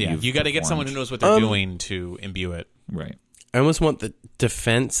ritual that you got to get someone who knows what they're doing to imbue it. Right. I almost want the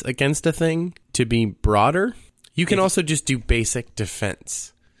defense against a thing to be broader. You can also just do basic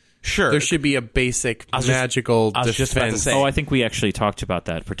defense. Sure. There should be a basic magical defense. Just about to say. Oh, I think we actually talked about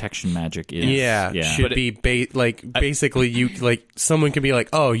that. Protection magic is... should be basically you someone could be like,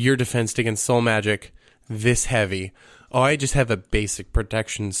 oh, you're defensed against soul magic this heavy. Oh, I just have a basic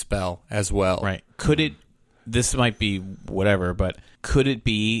protection spell as well. Right. This might be whatever, but could it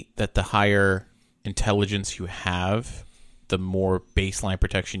be that the higher intelligence you have, the more baseline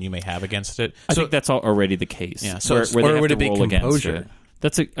protection you may have against it? I think that's already the case. Yeah. So where they would have it to be roll against composure? it.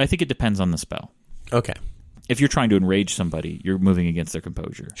 I think it depends on the spell. Okay. If you're trying to enrage somebody, you're moving against their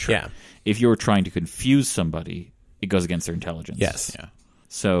composure. Sure. Yeah. If you're trying to confuse somebody, it goes against their intelligence. Yes. Yeah.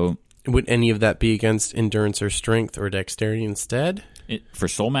 So would any of that be against endurance or strength or dexterity instead? For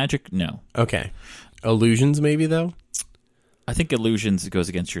soul magic, no. Okay. Illusions maybe though? I think illusions goes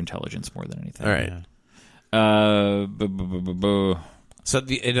against your intelligence more than anything. All right. So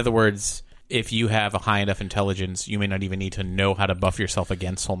in other words, if you have a high enough intelligence, you may not even need to know how to buff yourself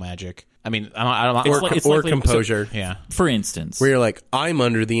against soul magic. I mean, or composure. Yeah. For instance, where you're like, I'm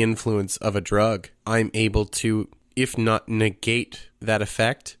under the influence of a drug. I'm able to, if not negate that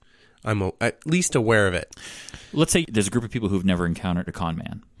effect, I'm at least aware of it. Let's say there's a group of people who've never encountered a con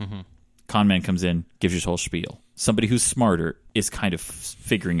man. Mm-hmm. Con man comes in, gives you his whole spiel. Somebody who's smarter is kind of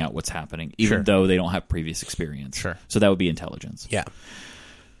figuring out what's happening, even though they don't have previous experience. Sure. So that would be intelligence. Yeah.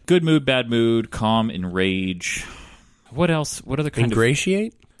 Good mood, bad mood, calm, enrage. What else? What other kind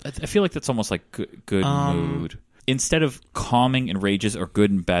Ingratiate? of... I feel like that's almost like good mood. Instead of calming, enrages, or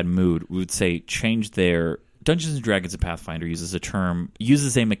good and bad mood, we would say change their... Dungeons & Dragons and Pathfinder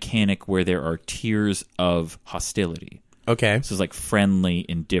uses a mechanic where there are tiers of hostility. Okay. So it's like friendly,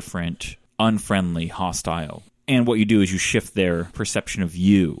 indifferent, unfriendly, hostile. And what you do is you shift their perception of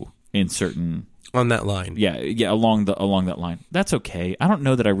you in certain... On that line. Yeah, along that line. That's okay. I don't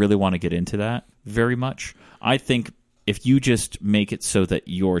know that I really want to get into that very much. I think if you just make it so that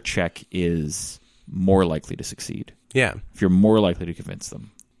your check is more likely to succeed. Yeah. If you're more likely to convince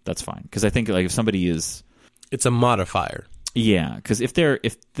them, that's fine. Because I think like if somebody is... It's a modifier. Yeah, because if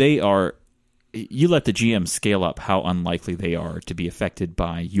they are... You let the GM scale up how unlikely they are to be affected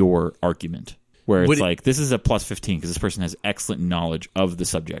by your argument. Where it's like, this is a plus 15 because this person has excellent knowledge of the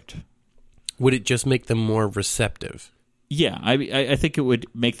subject. Would it just make them more receptive? Yeah, I think it would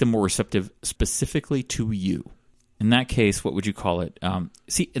make them more receptive specifically to you. In that case, what would you call it? And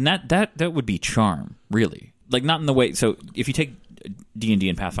that would be charm, really. Like, not in the way... So, if you take D&D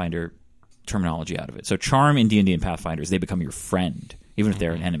and Pathfinder terminology out of it. So, charm in D&D and Pathfinders, they become your friend, even if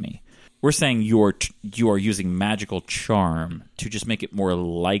they're an enemy. We're saying you are using magical charm to just make it more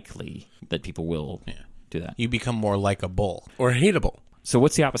likely that people will do that. You become more likable. Or hateable. So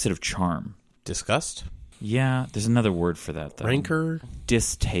what's the opposite of charm? Disgust? Yeah, there's another word for that, though. Rancor?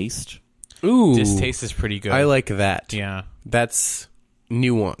 Distaste. Ooh. Distaste is pretty good. I like that. Yeah. That's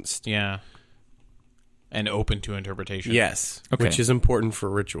nuanced. Yeah. And open to interpretation. Yes. Okay. Which is important for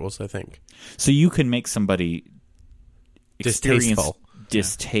rituals, I think. So you can make somebody experience Distasteful.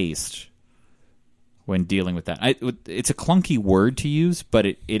 distaste when dealing with that. It's a clunky word to use, but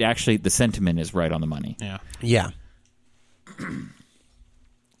it actually, the sentiment is right on the money. Yeah. Yeah.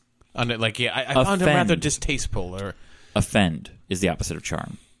 I found it rather distasteful. Or Offend is the opposite of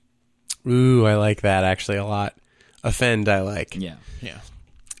charm. Ooh, I like that actually a lot. Offend, I like. Yeah. Yeah.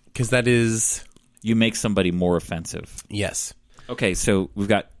 Because that is... You make somebody more offensive. Yes. Okay, so we've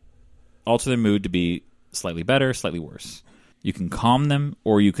got alter their mood to be slightly better, slightly worse. You can calm them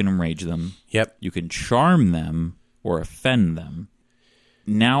or you can enrage them. Yep. You can charm them or offend them.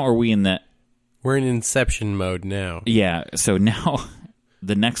 Now are we in that... We're in Inception mode now. Yeah, so now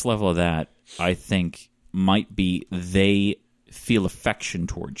the next level of that, I think, might be they feel affection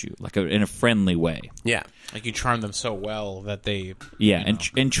towards you, like in a friendly way. Yeah. Like you charm them so well that they... Yeah,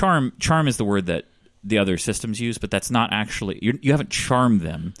 and charm is the word that the other systems use, but that's not actually... You haven't charmed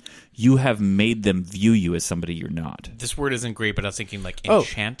them. You have made them view you as somebody you're not. This word isn't great, but I was thinking like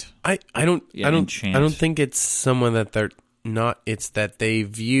enchant. I don't think it's someone that they're not. It's that they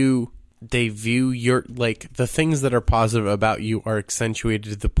view your, like, the things that are positive about you are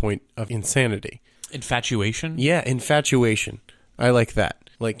accentuated to the point of insanity. Infatuation? Yeah, infatuation. I like that.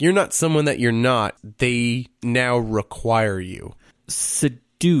 Like, you're not someone that you're not. They now require you.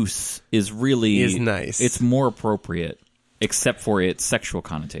 Seduce is nice. It's more appropriate, except for its sexual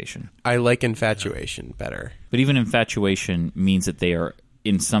connotation. I like infatuation better. But even infatuation means that they are,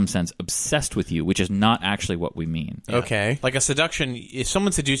 in some sense, obsessed with you, which is not actually what we mean. Yeah. Okay. Like a seduction, if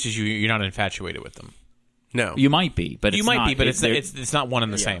someone seduces you, you're not infatuated with them. No. You might be, but it's not. It's not one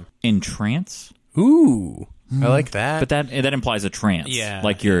and the same. Entrance? Ooh. I like that. But that implies a trance. Yeah.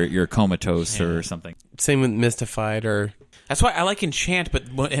 Like you're comatose or something. Same with mystified or... That's why I like enchant,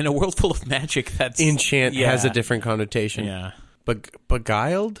 but in a world full of magic, that's... Enchant has a different connotation. Yeah.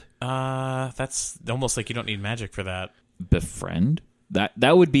 Beguiled? That's almost like you don't need magic for that. Befriend?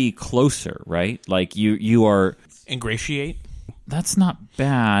 That would be closer, right? Like you are... Ingratiate? That's not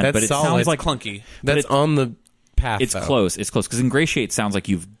bad, That's but it solid. sounds like... clunky. That's on the path, It's though. close. It's close. Because ingratiate sounds like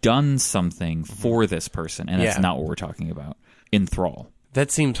you've done something for this person, and that's Yeah. not what we're talking about. Enthrall.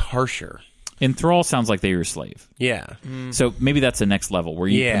 That seems harsher. Enthrall sounds like they're your slave. Yeah. So maybe that's the next level where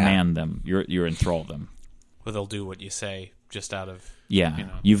you Yeah. command them. You enthrall them. Well, they'll do what you say just out of... Yeah,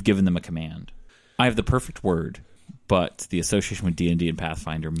 you've given them a command. I have the perfect word, but the association with D&D and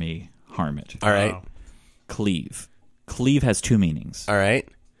Pathfinder may harm it. All right. Cleave. Cleave has two meanings. All right.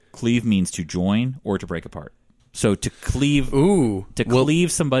 Cleave means to join or to break apart. So to cleave... Ooh.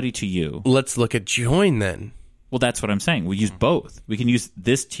 Cleave somebody to you... Let's look at join then. Well, that's what I'm saying. We use both. We can use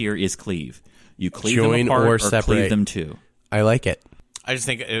this tier is cleave. You cleave Join them apart or or separate. cleave them too. I like it. I just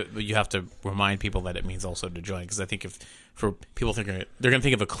think you have to remind people that it means also to join, because I think for people thinking, they're going to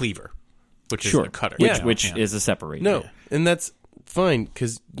think of a cleaver, which is a cutter. Which is a separator. No, and that's fine,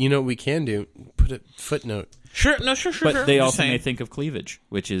 because you know what we can do? Put a footnote. Sure. But they also may think of cleavage,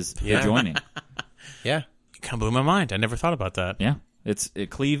 which is the joining. Yeah. It kind of blew my mind. I never thought about that. Yeah.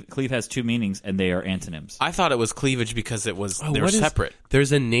 Cleave has two meanings, and they are antonyms. I thought it was cleavage because it was they're separate.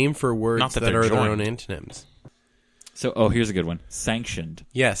 There's a name for words Not that that they're are their joined. own antonyms. So, here's a good one. Sanctioned.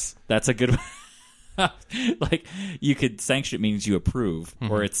 Yes. That's a good one. Like, you could sanction it means you approve,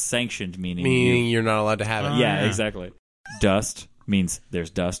 or it's sanctioned meaning you're not allowed to have it. Yeah, exactly. Dust means there's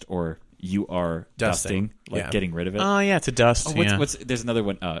dust, or you are dusting, like getting rid of it. Oh, yeah, it's a dust. There's another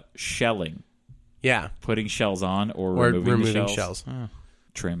one. Shelling. Yeah. Putting shells on or removing the shells.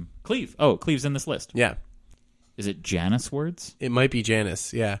 Trim. Cleave. Oh, cleave's in this list. Yeah. Is it Janus words? It might be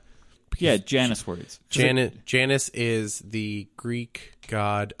Janus, yeah. Yeah, Janus words. Janus is the Greek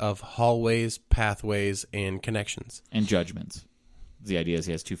god of hallways, pathways, and connections. And judgments. The idea is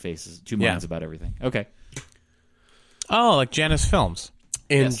he has two faces, two minds about everything. Okay. Oh, like Janus Films.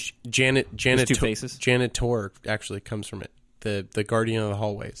 And There's two faces. Janitor actually comes from it. The guardian of the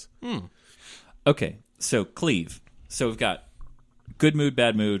hallways. Okay, so cleave. So we've got good mood,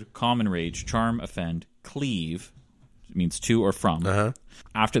 bad mood, calm and rage, charm, offend, cleave. It means to or from. Uh-huh.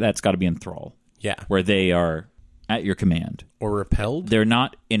 After that, it's got to be enthrall. Yeah. Where they are at your command. Or repelled? They're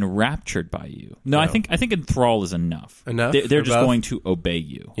not enraptured by you. No. I think enthrall is enough. Enough? They're just going to obey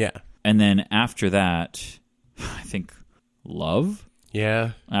you. Yeah. And then after that, I think love.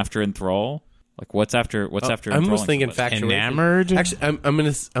 Yeah. After enthrall? Like, what's after I'm enthralling almost thinking somebody? infatuation. Enamored? Actually,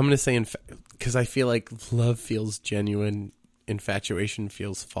 I'm gonna say because I feel like love feels genuine, infatuation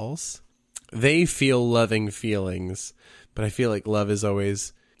feels false. They feel loving feelings, but I feel like love is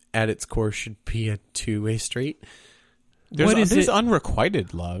always, at its core, should be a two-way street. There's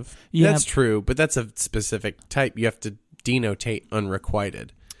unrequited love. Yeah. That's true, but that's a specific type. You have to denotate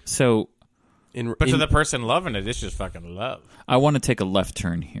unrequited. So, But to the person loving it, it's just fucking love. I want to take a left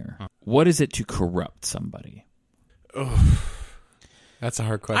turn here. What is it to corrupt somebody? That's a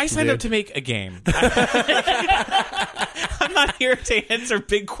hard question. I signed up to make a game. I'm not here to answer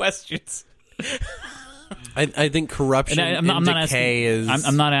big questions. I think corruption and decay is.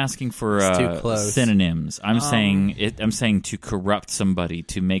 I'm not asking for too close. synonyms. I'm saying to corrupt somebody,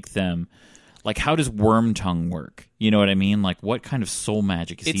 to make them. Like, how does Wormtongue work? You know what I mean? Like, what kind of soul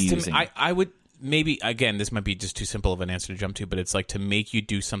magic is he using? I would maybe, again, this might be just too simple of an answer to jump to, but it's like to make you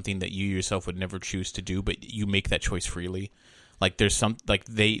do something that you yourself would never choose to do, but you make that choice freely. Like, there's some, like,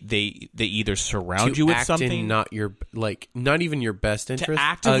 they either surround you with something, not even your best interest, to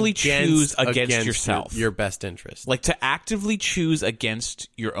actively choose against yourself, your best interest, like to actively choose against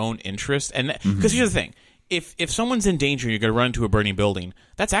your own interest. And because here's the thing. If someone's in danger and you're going to run into a burning building,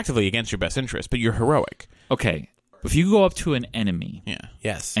 that's actively against your best interest, but you're heroic. Okay. If you go up to an enemy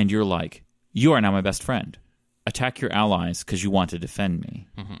and you're like, you are now my best friend, attack your allies because you want to defend me,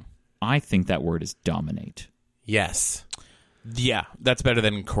 I think that word is dominate. Yes. Yeah, that's better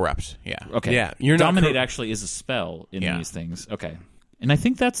than corrupt. Yeah. Okay. Yeah, dominate actually is a spell in these things. Okay. And I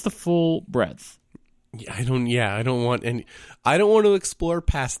think that's the full breadth. I don't want to explore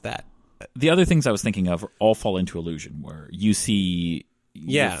past that. The other things I was thinking of all fall into illusion, where you see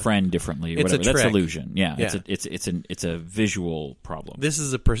your friend differently or it's whatever. That's illusion. Yeah. It's a visual problem. This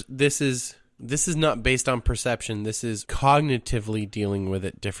is not based on perception. This is cognitively dealing with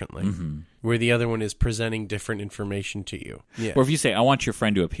it differently. Where the other one is presenting different information to you. Yeah. Or if you say, I want your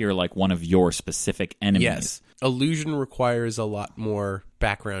friend to appear like one of your specific enemies. Yes. Illusion requires a lot more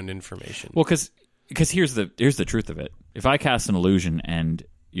background information. Well, because here's the truth of it. If I cast an illusion and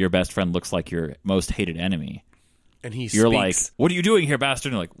your best friend looks like your most hated enemy, and you're speaks. Like, what are you doing here,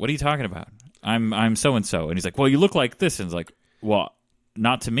 bastard? And you're like, what are you talking about? I'm so and so. And he's like, well, you look like this. And it's like, well,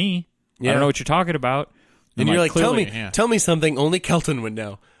 not to me. I don't know what you're talking about. And you're like, tell me something only Kelton would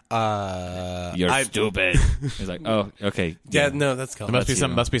know. You're stupid. He's like, oh, okay. Yeah, no, that's Kelton. There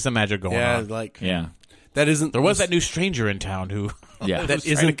must be some magic going on. That isn't. There was that new stranger in town who. Yeah, that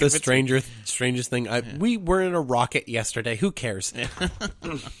isn't the strangest thing. We were in a rocket yesterday. Who cares?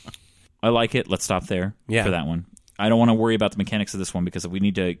 I like it. Let's stop there for that one. I don't want to worry about the mechanics of this one because we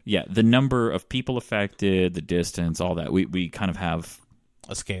need to. Yeah, the number of people affected, the distance, all that. We kind of have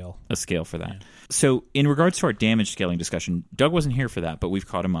a scale for that. Yeah. So in regards to our damage scaling discussion, Doug wasn't here for that, but we've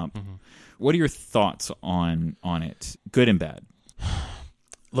caught him up. What are your thoughts on it, good and bad?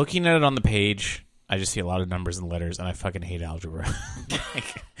 Looking at it on the page, I just see a lot of numbers and letters, and I fucking hate algebra.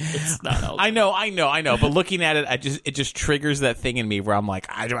 It's not algebra. I know. But looking at it, it just triggers that thing in me where I'm like,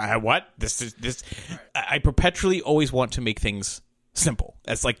 what? This. I perpetually always want to make things simple.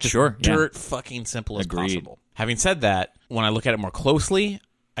 It's like just dirt fucking simple as possible. Having said that, when I look at it more closely,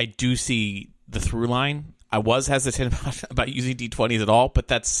 I do see the through line. I was hesitant about using D20s at all, but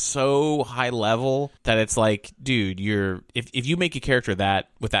that's so high level that it's like, dude, if you make a character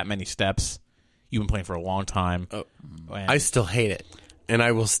with that many steps, you've been playing for a long time. I still hate it, and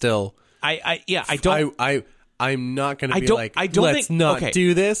I will still. I'm not going to be like, let's not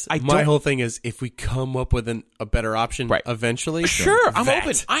do this. My whole thing is, if we come up with a better option eventually. Sure, I'm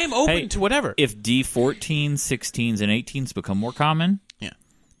open. I am open to whatever. If D14s, 16s, and 18s become more common.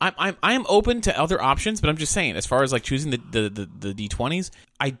 I am open to other options, but I'm just saying, as far as like choosing the D20s,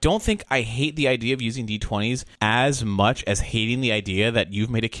 I don't think I hate the idea of using D20s as much as hating the idea that you've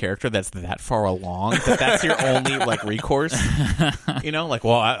made a character that's that far along that's your only like recourse. You know, like,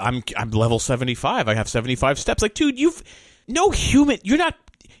 well, I'm level 75. I have 75 steps. Like, dude, you're not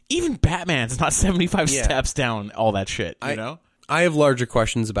even Batman's not 75 steps down all that shit. You know, I have larger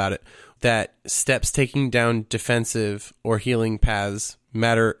questions about it. That steps taking down defensive or healing paths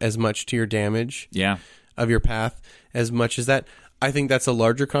matter as much to your damage of your path as much as that. I think that's a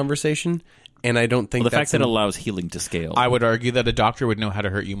larger conversation, and I don't think the fact that it allows healing to scale. I would argue that a doctor would know how to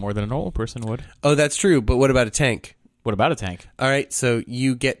hurt you more than a normal person would. Oh, that's true, but what about a tank? What about a tank? All right, so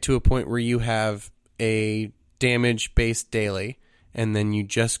you get to a point where you have a damage-based daily, and then you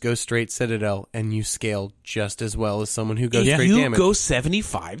just go straight Citadel, and you scale just as well as someone who goes straight damage. You go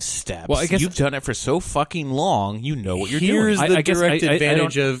 75 steps. Well, I guess you've done it for so fucking long, you know what you're Here's doing. the direct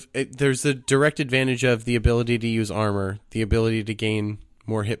advantage of there's a direct advantage of the ability to use armor, the ability to gain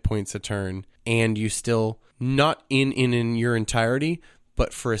more hit points a turn, and you still not in your entirety,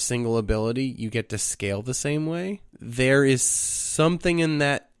 but for a single ability, you get to scale the same way. There is something in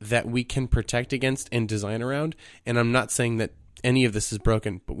that we can protect against and design around, and I'm not saying that any of this is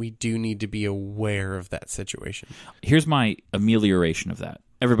broken, but we do need to be aware of that situation. Here's my amelioration of that.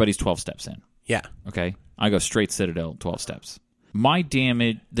 Everybody's 12 steps in. Yeah. Okay? I go straight Citadel, 12 steps.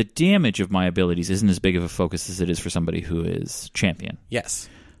 The damage of my abilities isn't as big of a focus as it is for somebody who is champion. Yes.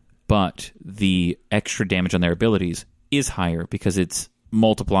 But the extra damage on their abilities is higher because it's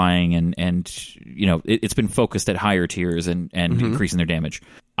multiplying and you know, it's been focused at higher tiers and increasing their damage.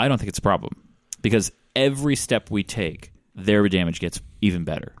 I don't think it's a problem because every step we take, their damage gets even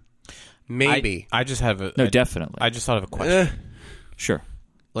better. Maybe. I just have definitely. I just thought of a question. Sure.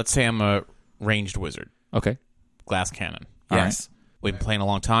 Let's say I'm a ranged wizard. Okay. Glass cannon. Yes. We've been playing a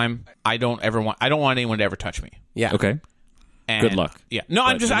long time. I don't want anyone to ever touch me. Yeah. Okay. And good luck. Yeah. No,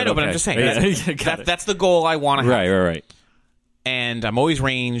 I'm just saying. That's the goal I want to have. Right. And I'm always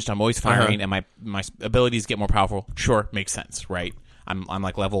ranged, I'm always firing, and my abilities get more powerful. Sure, makes sense, right? I'm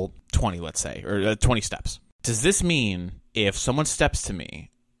like level 20, let's say, or 20 steps. Does this mean if someone steps to me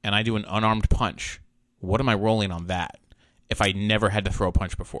and I do an unarmed punch, what am I rolling on that if I never had to throw a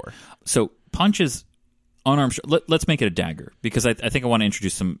punch before? So punches, unarmed... Let's make it a dagger, because I think I want to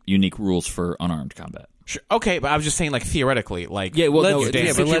introduce some unique rules for unarmed combat. Sure. Okay, but I was just saying, like, theoretically, like... Yeah, well,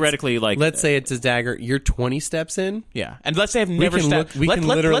 theoretically, like... Let's say it's a dagger. You're 20 steps in? Yeah. And let's say I've never stabbed... We can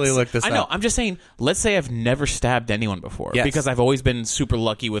literally look this up. I know. I'm just saying, let's say I've never stabbed anyone before. Yes. Because I've always been super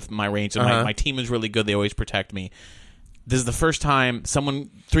lucky with my range, and my team is really good. They always protect me. This is the first time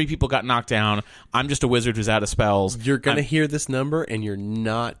 3 people got knocked down. I'm just a wizard who's out of spells. You're going to hear this number, and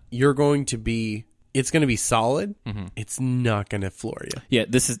you're going to be... It's going to be solid. Mm-hmm. It's not going to floor you. Yeah,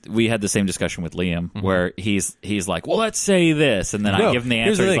 we had the same discussion with Liam, where he's like, "Well, let's say this," and then I give him the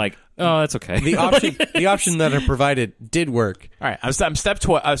answer. He's like, "Oh, that's okay." The option that I provided did work. All right, I'm step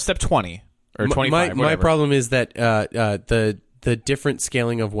 20 or 25. My problem is that the different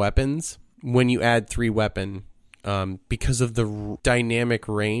scaling of weapons when you add 3 weapon. Because of the dynamic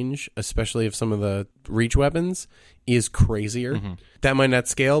range, especially of some of the reach weapons, is crazier. Mm-hmm. That might not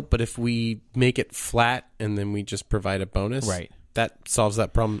scale, but if we make it flat and then we just provide a bonus, right, that solves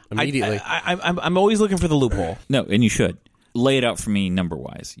that problem immediately. I'm always looking for the loophole. No, and you should. Lay it out for me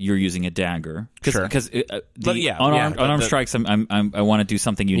number-wise. You're using a dagger. Sure. Because unarmed strikes, I want to do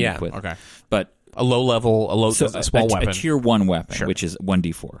something unique with. Okay. But a small weapon. A tier 1 weapon, sure, which is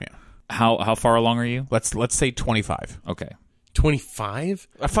 1d4. Yeah. How far along are you? Let's say 25. Okay. 25?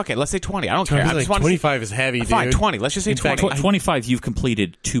 Fuck it. Let's say 20. I don't care. I just 25 is heavy, dude. Fine, 20. Let's just say 20. 25, you've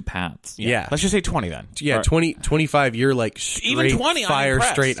completed 2 paths. Yeah. Let's just say 20 then. Yeah, right. 25, you're like straight even 20, fire,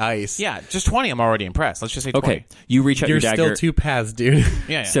 straight ice. Yeah, just 20, I'm already impressed. Let's just say 20. Okay. You reach out your dagger. You're still 2 paths, dude.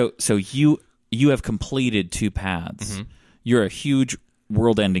 Yeah. So you have completed 2 paths. Mm-hmm. You're a huge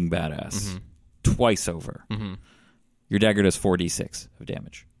world-ending badass. Mm-hmm. Twice over. Mm-hmm. Your dagger does 4d6 of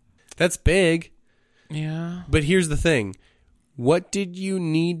damage. That's big. Yeah. But here's the thing. What did you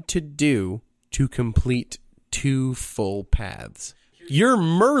need to do to complete 2 full paths? You're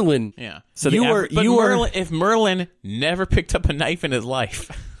Merlin. Yeah. So if Merlin never picked up a knife in his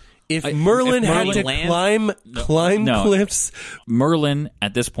life. If Merlin had to climb cliffs. Merlin,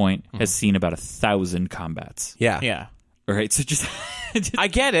 at this point, has seen about 1,000 combats. Yeah. All right, so just... I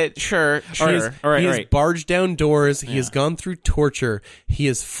get it. Sure. All right. He has barged down doors. He has gone through torture. He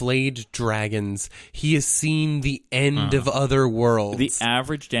has flayed dragons. He has seen the end of other worlds. The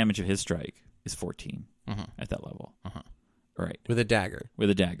average damage of his strike is 14 at that level. All right. With a dagger.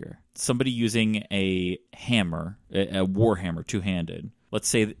 Somebody using a hammer, a war hammer, 2-handed. Let's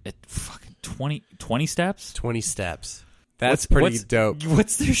say fucking 20 steps? 20 steps. That's pretty dope.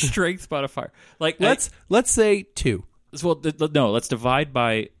 What's their strength modifier? Like, let's say 2. Well, no. Let's divide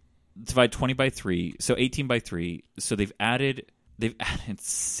 20 by 3, so 18 by 3. So they've added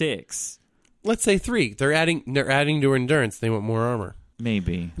 6. Let's say 3. They're adding to endurance. They want more armor.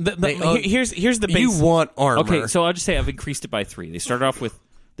 Maybe. Here's the base. You want armor. Okay, so I'll just say I've increased it by 3. They started with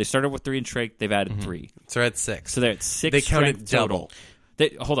 3 in strength. They've added 3. So they're at 6. So they're at 6. They counted double.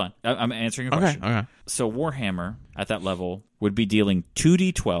 Hold on. I'm answering your question. Okay. So Warhammer at that level would be dealing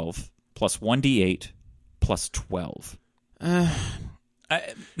 2d12 plus 1d8 plus 12. I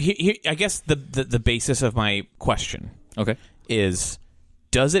guess the basis of my question is,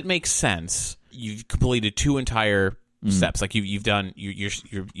 does it make sense you've completed 2 entire steps. Like you've done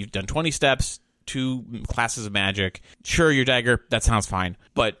 20 steps, 2 classes of magic. Sure, your dagger, that sounds fine.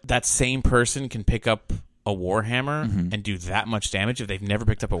 But that same person can pick up a Warhammer and do that much damage if they've never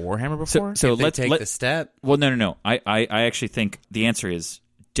picked up a Warhammer before? So let's take the step. Well, no. I actually think the answer is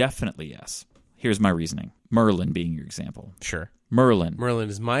definitely yes. Here's my reasoning. Merlin being your example. Sure. Merlin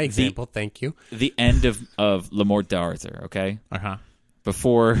is my example. Thank you. The end of Le Morte d'Arthur, okay? Uh-huh.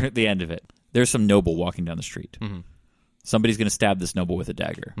 Before the end of it, there's some noble walking down the street. Mm-hmm. Somebody's going to stab this noble with a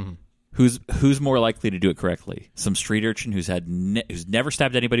dagger. Mm-hmm. Who's more likely to do it correctly? Some street urchin who's never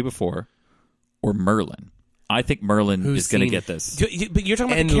stabbed anybody before, or Merlin? I think Merlin is going to get this. But you're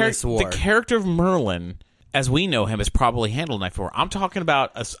talking about the character of Merlin, as we know him, is probably handled knife war. I'm talking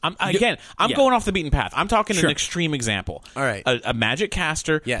about going off the beaten path. I'm talking an extreme example. All right, a magic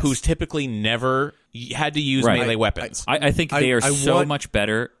caster who's typically never had to use melee weapons. I think they are so much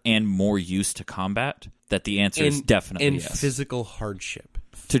better and more used to combat that the answer is definitely yes. Physical hardship.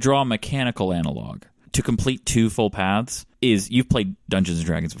 To draw a mechanical analog, to complete 2 full paths is, you've played Dungeons and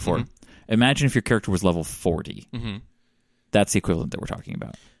Dragons before. Mm-hmm. Imagine if your character was level 40. Mm-hmm. That's the equivalent that we're talking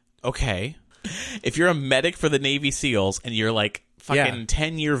about. Okay. If you're a medic for the Navy SEALs and you're like fucking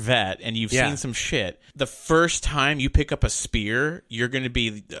 10-year vet and you've seen some shit, the first time you pick up a spear, you're going to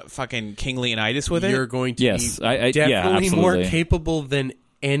be fucking King Leonidas with it? You're going to be definitely more capable than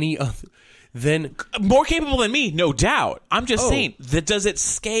any other. More capable than me, no doubt. I'm just saying, does it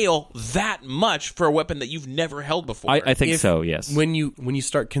scale that much for a weapon that you've never held before? I think so, yes. When you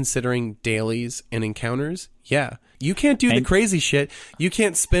start considering dailies and encounters, you can't do the crazy shit. You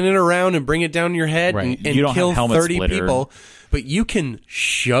can't spin it around and bring it down your head and kill 30 people, but you can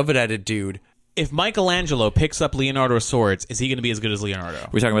shove it at a dude. If Michelangelo picks up Leonardo's swords, is he going to be as good as Leonardo?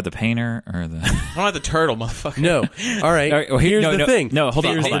 We're talking about the painter or the... I don't have the turtle, motherfucker. No. All right. Well, here's the thing. No, hold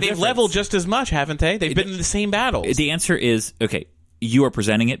on. They've leveled just as much, haven't they? They've been in the same battles. The answer is, okay, you are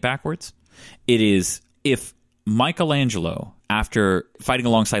presenting it backwards. It is, if Michelangelo, after fighting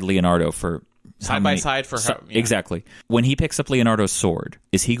alongside Leonardo for... Side by side for how... Yeah. Exactly. When he picks up Leonardo's sword,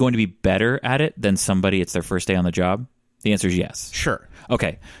 is he going to be better at it than somebody it's their first day on the job? The answer is yes. Sure.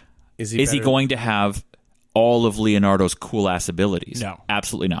 Okay. Is he going to have all of Leonardo's cool-ass abilities? No.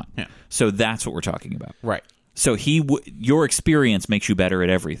 Absolutely not. Yeah. So that's what we're talking about. Right. So your experience makes you better at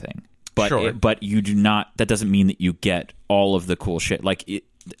everything. But sure. But you do not... That doesn't mean that you get all of the cool shit. Like, it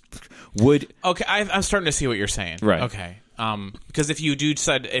would... Okay, I'm starting to see what you're saying. Right. Okay. Because if you do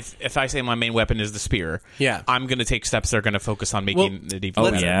decide... If I say my main weapon is the spear, I'm going to take steps that are going to focus on making it even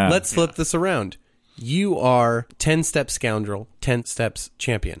better. Let's flip this around. You are 10-step scoundrel, 10 steps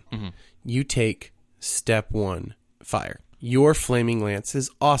champion. Mm-hmm. You take step 1, fire. Your flaming lance is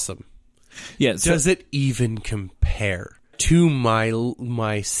awesome. Yeah. Does it even compare to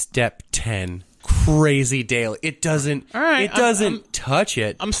my step 10 crazy daily? It doesn't. All right, it doesn't touch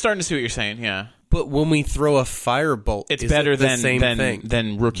it. I'm starting to see what you're saying. Yeah. But when we throw a firebolt, it's better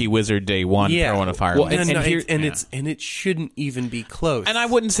than rookie wizard day 1 throwing a firebolt. Well, and it shouldn't even be close. And I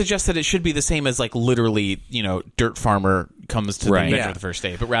wouldn't suggest that it should be the same as like literally, dirt farmer comes to the adventure the first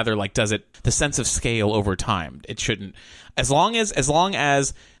day, but rather like does it the sense of scale over time. It shouldn't. As long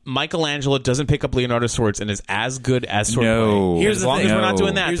as Michelangelo doesn't pick up Leonardo's swords and is as good as swordplay. As long as we're not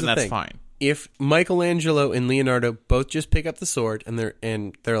doing that, then that's fine. If Michelangelo and Leonardo both just pick up the sword and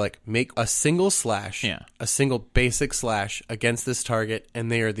they're like, make a single slash, a single basic slash against this target,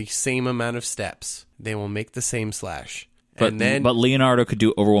 and they are the same amount of steps, they will make the same slash. But Leonardo could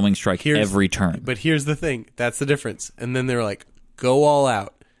do overwhelming strike every turn. But here's the thing, that's the difference. And then they're like, go all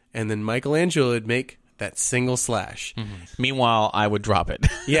out, and then Michelangelo would make that single slash. Mm-hmm. Meanwhile, I would drop it.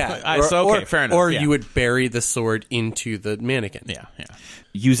 Yeah. Fair enough. Or you would bury the sword into the mannequin. Yeah.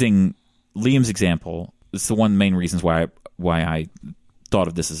 Using Liam's example, it's the one main reasons why I thought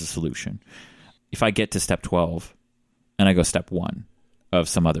of this as a solution. If I get to step 12 and I go step 1 of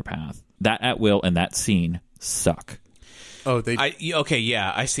some other path, that at will and that scene suck. Oh,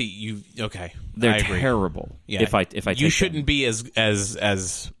 I see you. Okay, they're terrible. Yeah, if I take you shouldn't be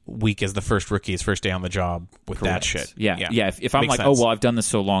as weak as the first rookie's first day on the job with that shit. Yeah. If I'm like, sense. Oh well, I've done this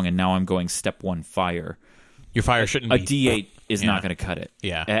so long and now I'm going step 1 fire. Your fire shouldn't be a D8 is not going to cut it.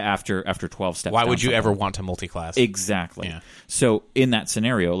 Yeah. After 12 steps. Why would you ever want to multi-class? Exactly. Yeah. So in that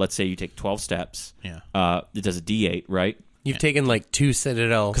scenario, let's say you take 12 steps. Yeah. It does a D8, right? You've taken like 2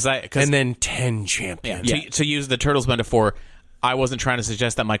 Citadel and then 10 champions. Yeah. To use the Turtles metaphor, I wasn't trying to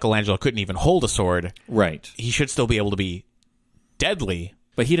suggest that Michelangelo couldn't even hold a sword. Right. He should still be able to be deadly.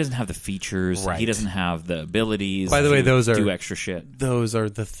 But he doesn't have the features. Right. He doesn't have the abilities. By the way, those are do extra shit. Those are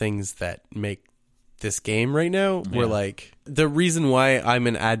the things that make this game right now. Where like the reason why I'm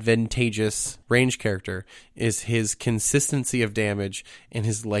an advantageous range character is his consistency of damage and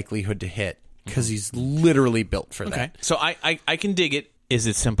his likelihood to hit, because he's literally built for that. So I can dig it. Is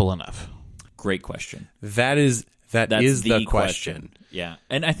it simple enough? Great question. That is the question. Yeah.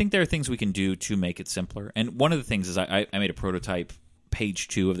 And I think there are things we can do to make it simpler. And one of the things is I made a prototype, page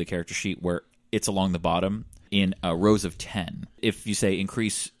 2 of the character sheet, where it's along the bottom in rows of 10. If you say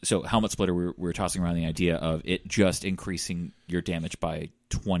increase, so Helmet Splitter, we were tossing around the idea of it just increasing your damage by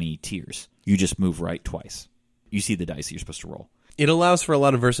 20 tiers. You just move right twice. You see the dice that you're supposed to roll. It allows for a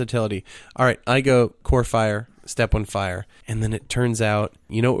lot of versatility. All right, I go core fire, step 1 fire, and then it turns out,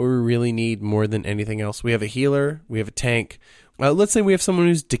 you know what we really need more than anything else? We have a healer, we have a tank. Let's say we have someone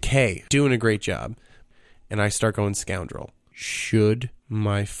who's decay, doing a great job, and I start going scoundrel. Should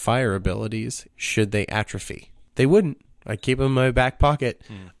my fire abilities, should they atrophy? They wouldn't. I'd keep them in my back pocket.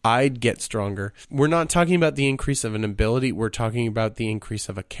 I'd get stronger. We're not talking about the increase of an ability. We're talking about the increase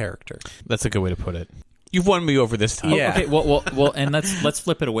of a character. That's a good way to put it. You've won me over this time. Yeah. Okay. Well, and let's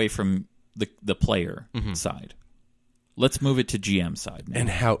flip it away from the player side. Let's move it to GM side now. And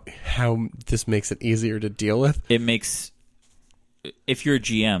how this makes it easier to deal with? It makes, if you're a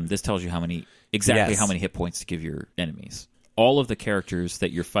GM, this tells you how many hit points to give your enemies. All of the characters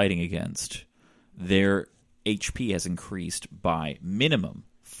that you're fighting against, their HP has increased by minimum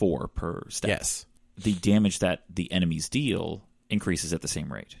 4 per step. Yes. The damage that the enemies deal increases at the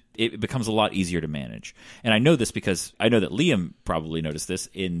same rate. It becomes a lot easier to manage. And I know this because I know that Liam probably noticed this.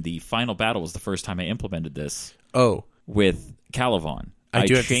 In the final battle was the first time I implemented this. Oh. With Calivan. I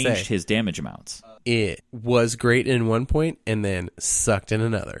changed his damage amounts. It was great in one point and then sucked in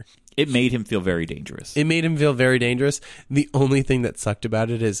another. It made him feel very dangerous. The only thing that sucked about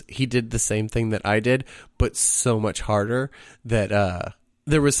it is he did the same thing that I did, but so much harder that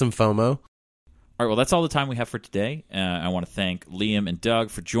there was some FOMO. All right, well, that's all the time we have for today. I want to thank Liam and Doug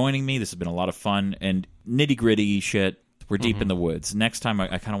for joining me. This has been a lot of fun and nitty-gritty shit. We're deep in the woods. Next time,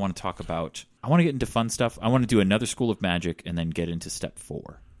 I kind of want to talk about... I want to get into fun stuff. I want to do another School of Magic and then get into Step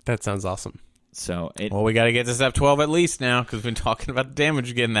 4. That sounds awesome. So we got to get to Step 12 at least now, because we've been talking about the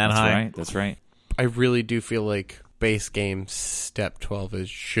damage getting that high. That's right. I really do feel like base game Step 12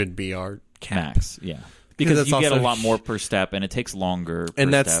 should be our cap. Max, yeah. Because you get a lot more per step, and it takes longer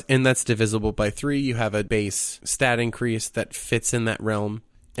per step. And that's divisible by 3. You have a base stat increase that fits in that realm.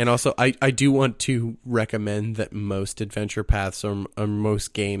 And also, I do want to recommend that most adventure paths or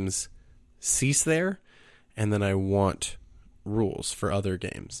most games cease there, and then I want rules for other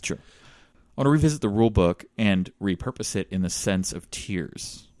games. Sure. I want to revisit the rule book and repurpose it in the sense of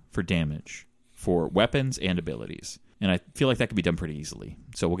tiers for damage, for weapons and abilities. And I feel like that could be done pretty easily.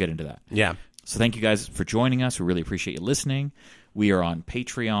 So we'll get into that. Yeah. So thank you guys for joining us. We really appreciate you listening. We are on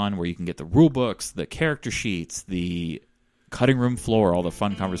Patreon, where you can get the rule books, the character sheets, the cutting room floor, all the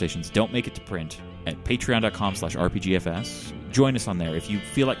fun conversations. Don't make it to print at patreon.com/rpgfs. Join us on there. If you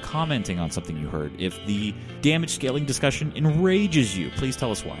feel like commenting on something you heard, if the damage scaling discussion enrages you, please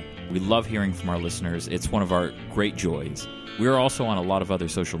tell us why. We love hearing from our listeners. It's one of our great joys. We're also on a lot of other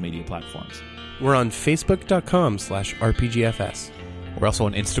social media platforms. We're on facebook.com/rpgfs. We're also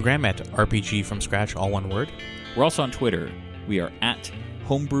on Instagram at RPG from Scratch, all one word. We're also on Twitter. We are at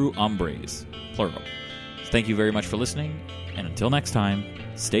Homebrew Hombres, plural. So thank you very much for listening, and until next time,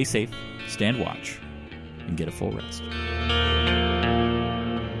 stay safe, stand watch, and get a full rest.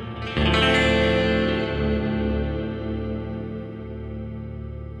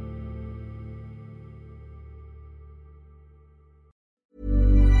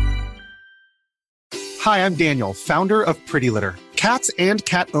 Hi, I'm Daniel, founder of Pretty Litter. Cats and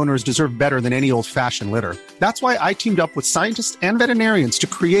cat owners deserve better than any old-fashioned litter. That's why I teamed up with scientists and veterinarians to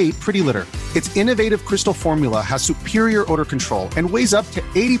create Pretty Litter. Its innovative crystal formula has superior odor control and weighs up to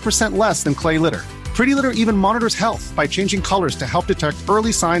 80% less than clay litter. Pretty Litter even monitors health by changing colors to help detect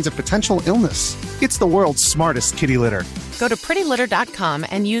early signs of potential illness. It's the world's smartest kitty litter. Go to prettylitter.com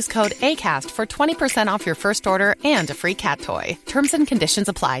and use code ACAST for 20% off your first order and a free cat toy. Terms and conditions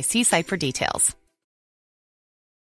apply. See site for details.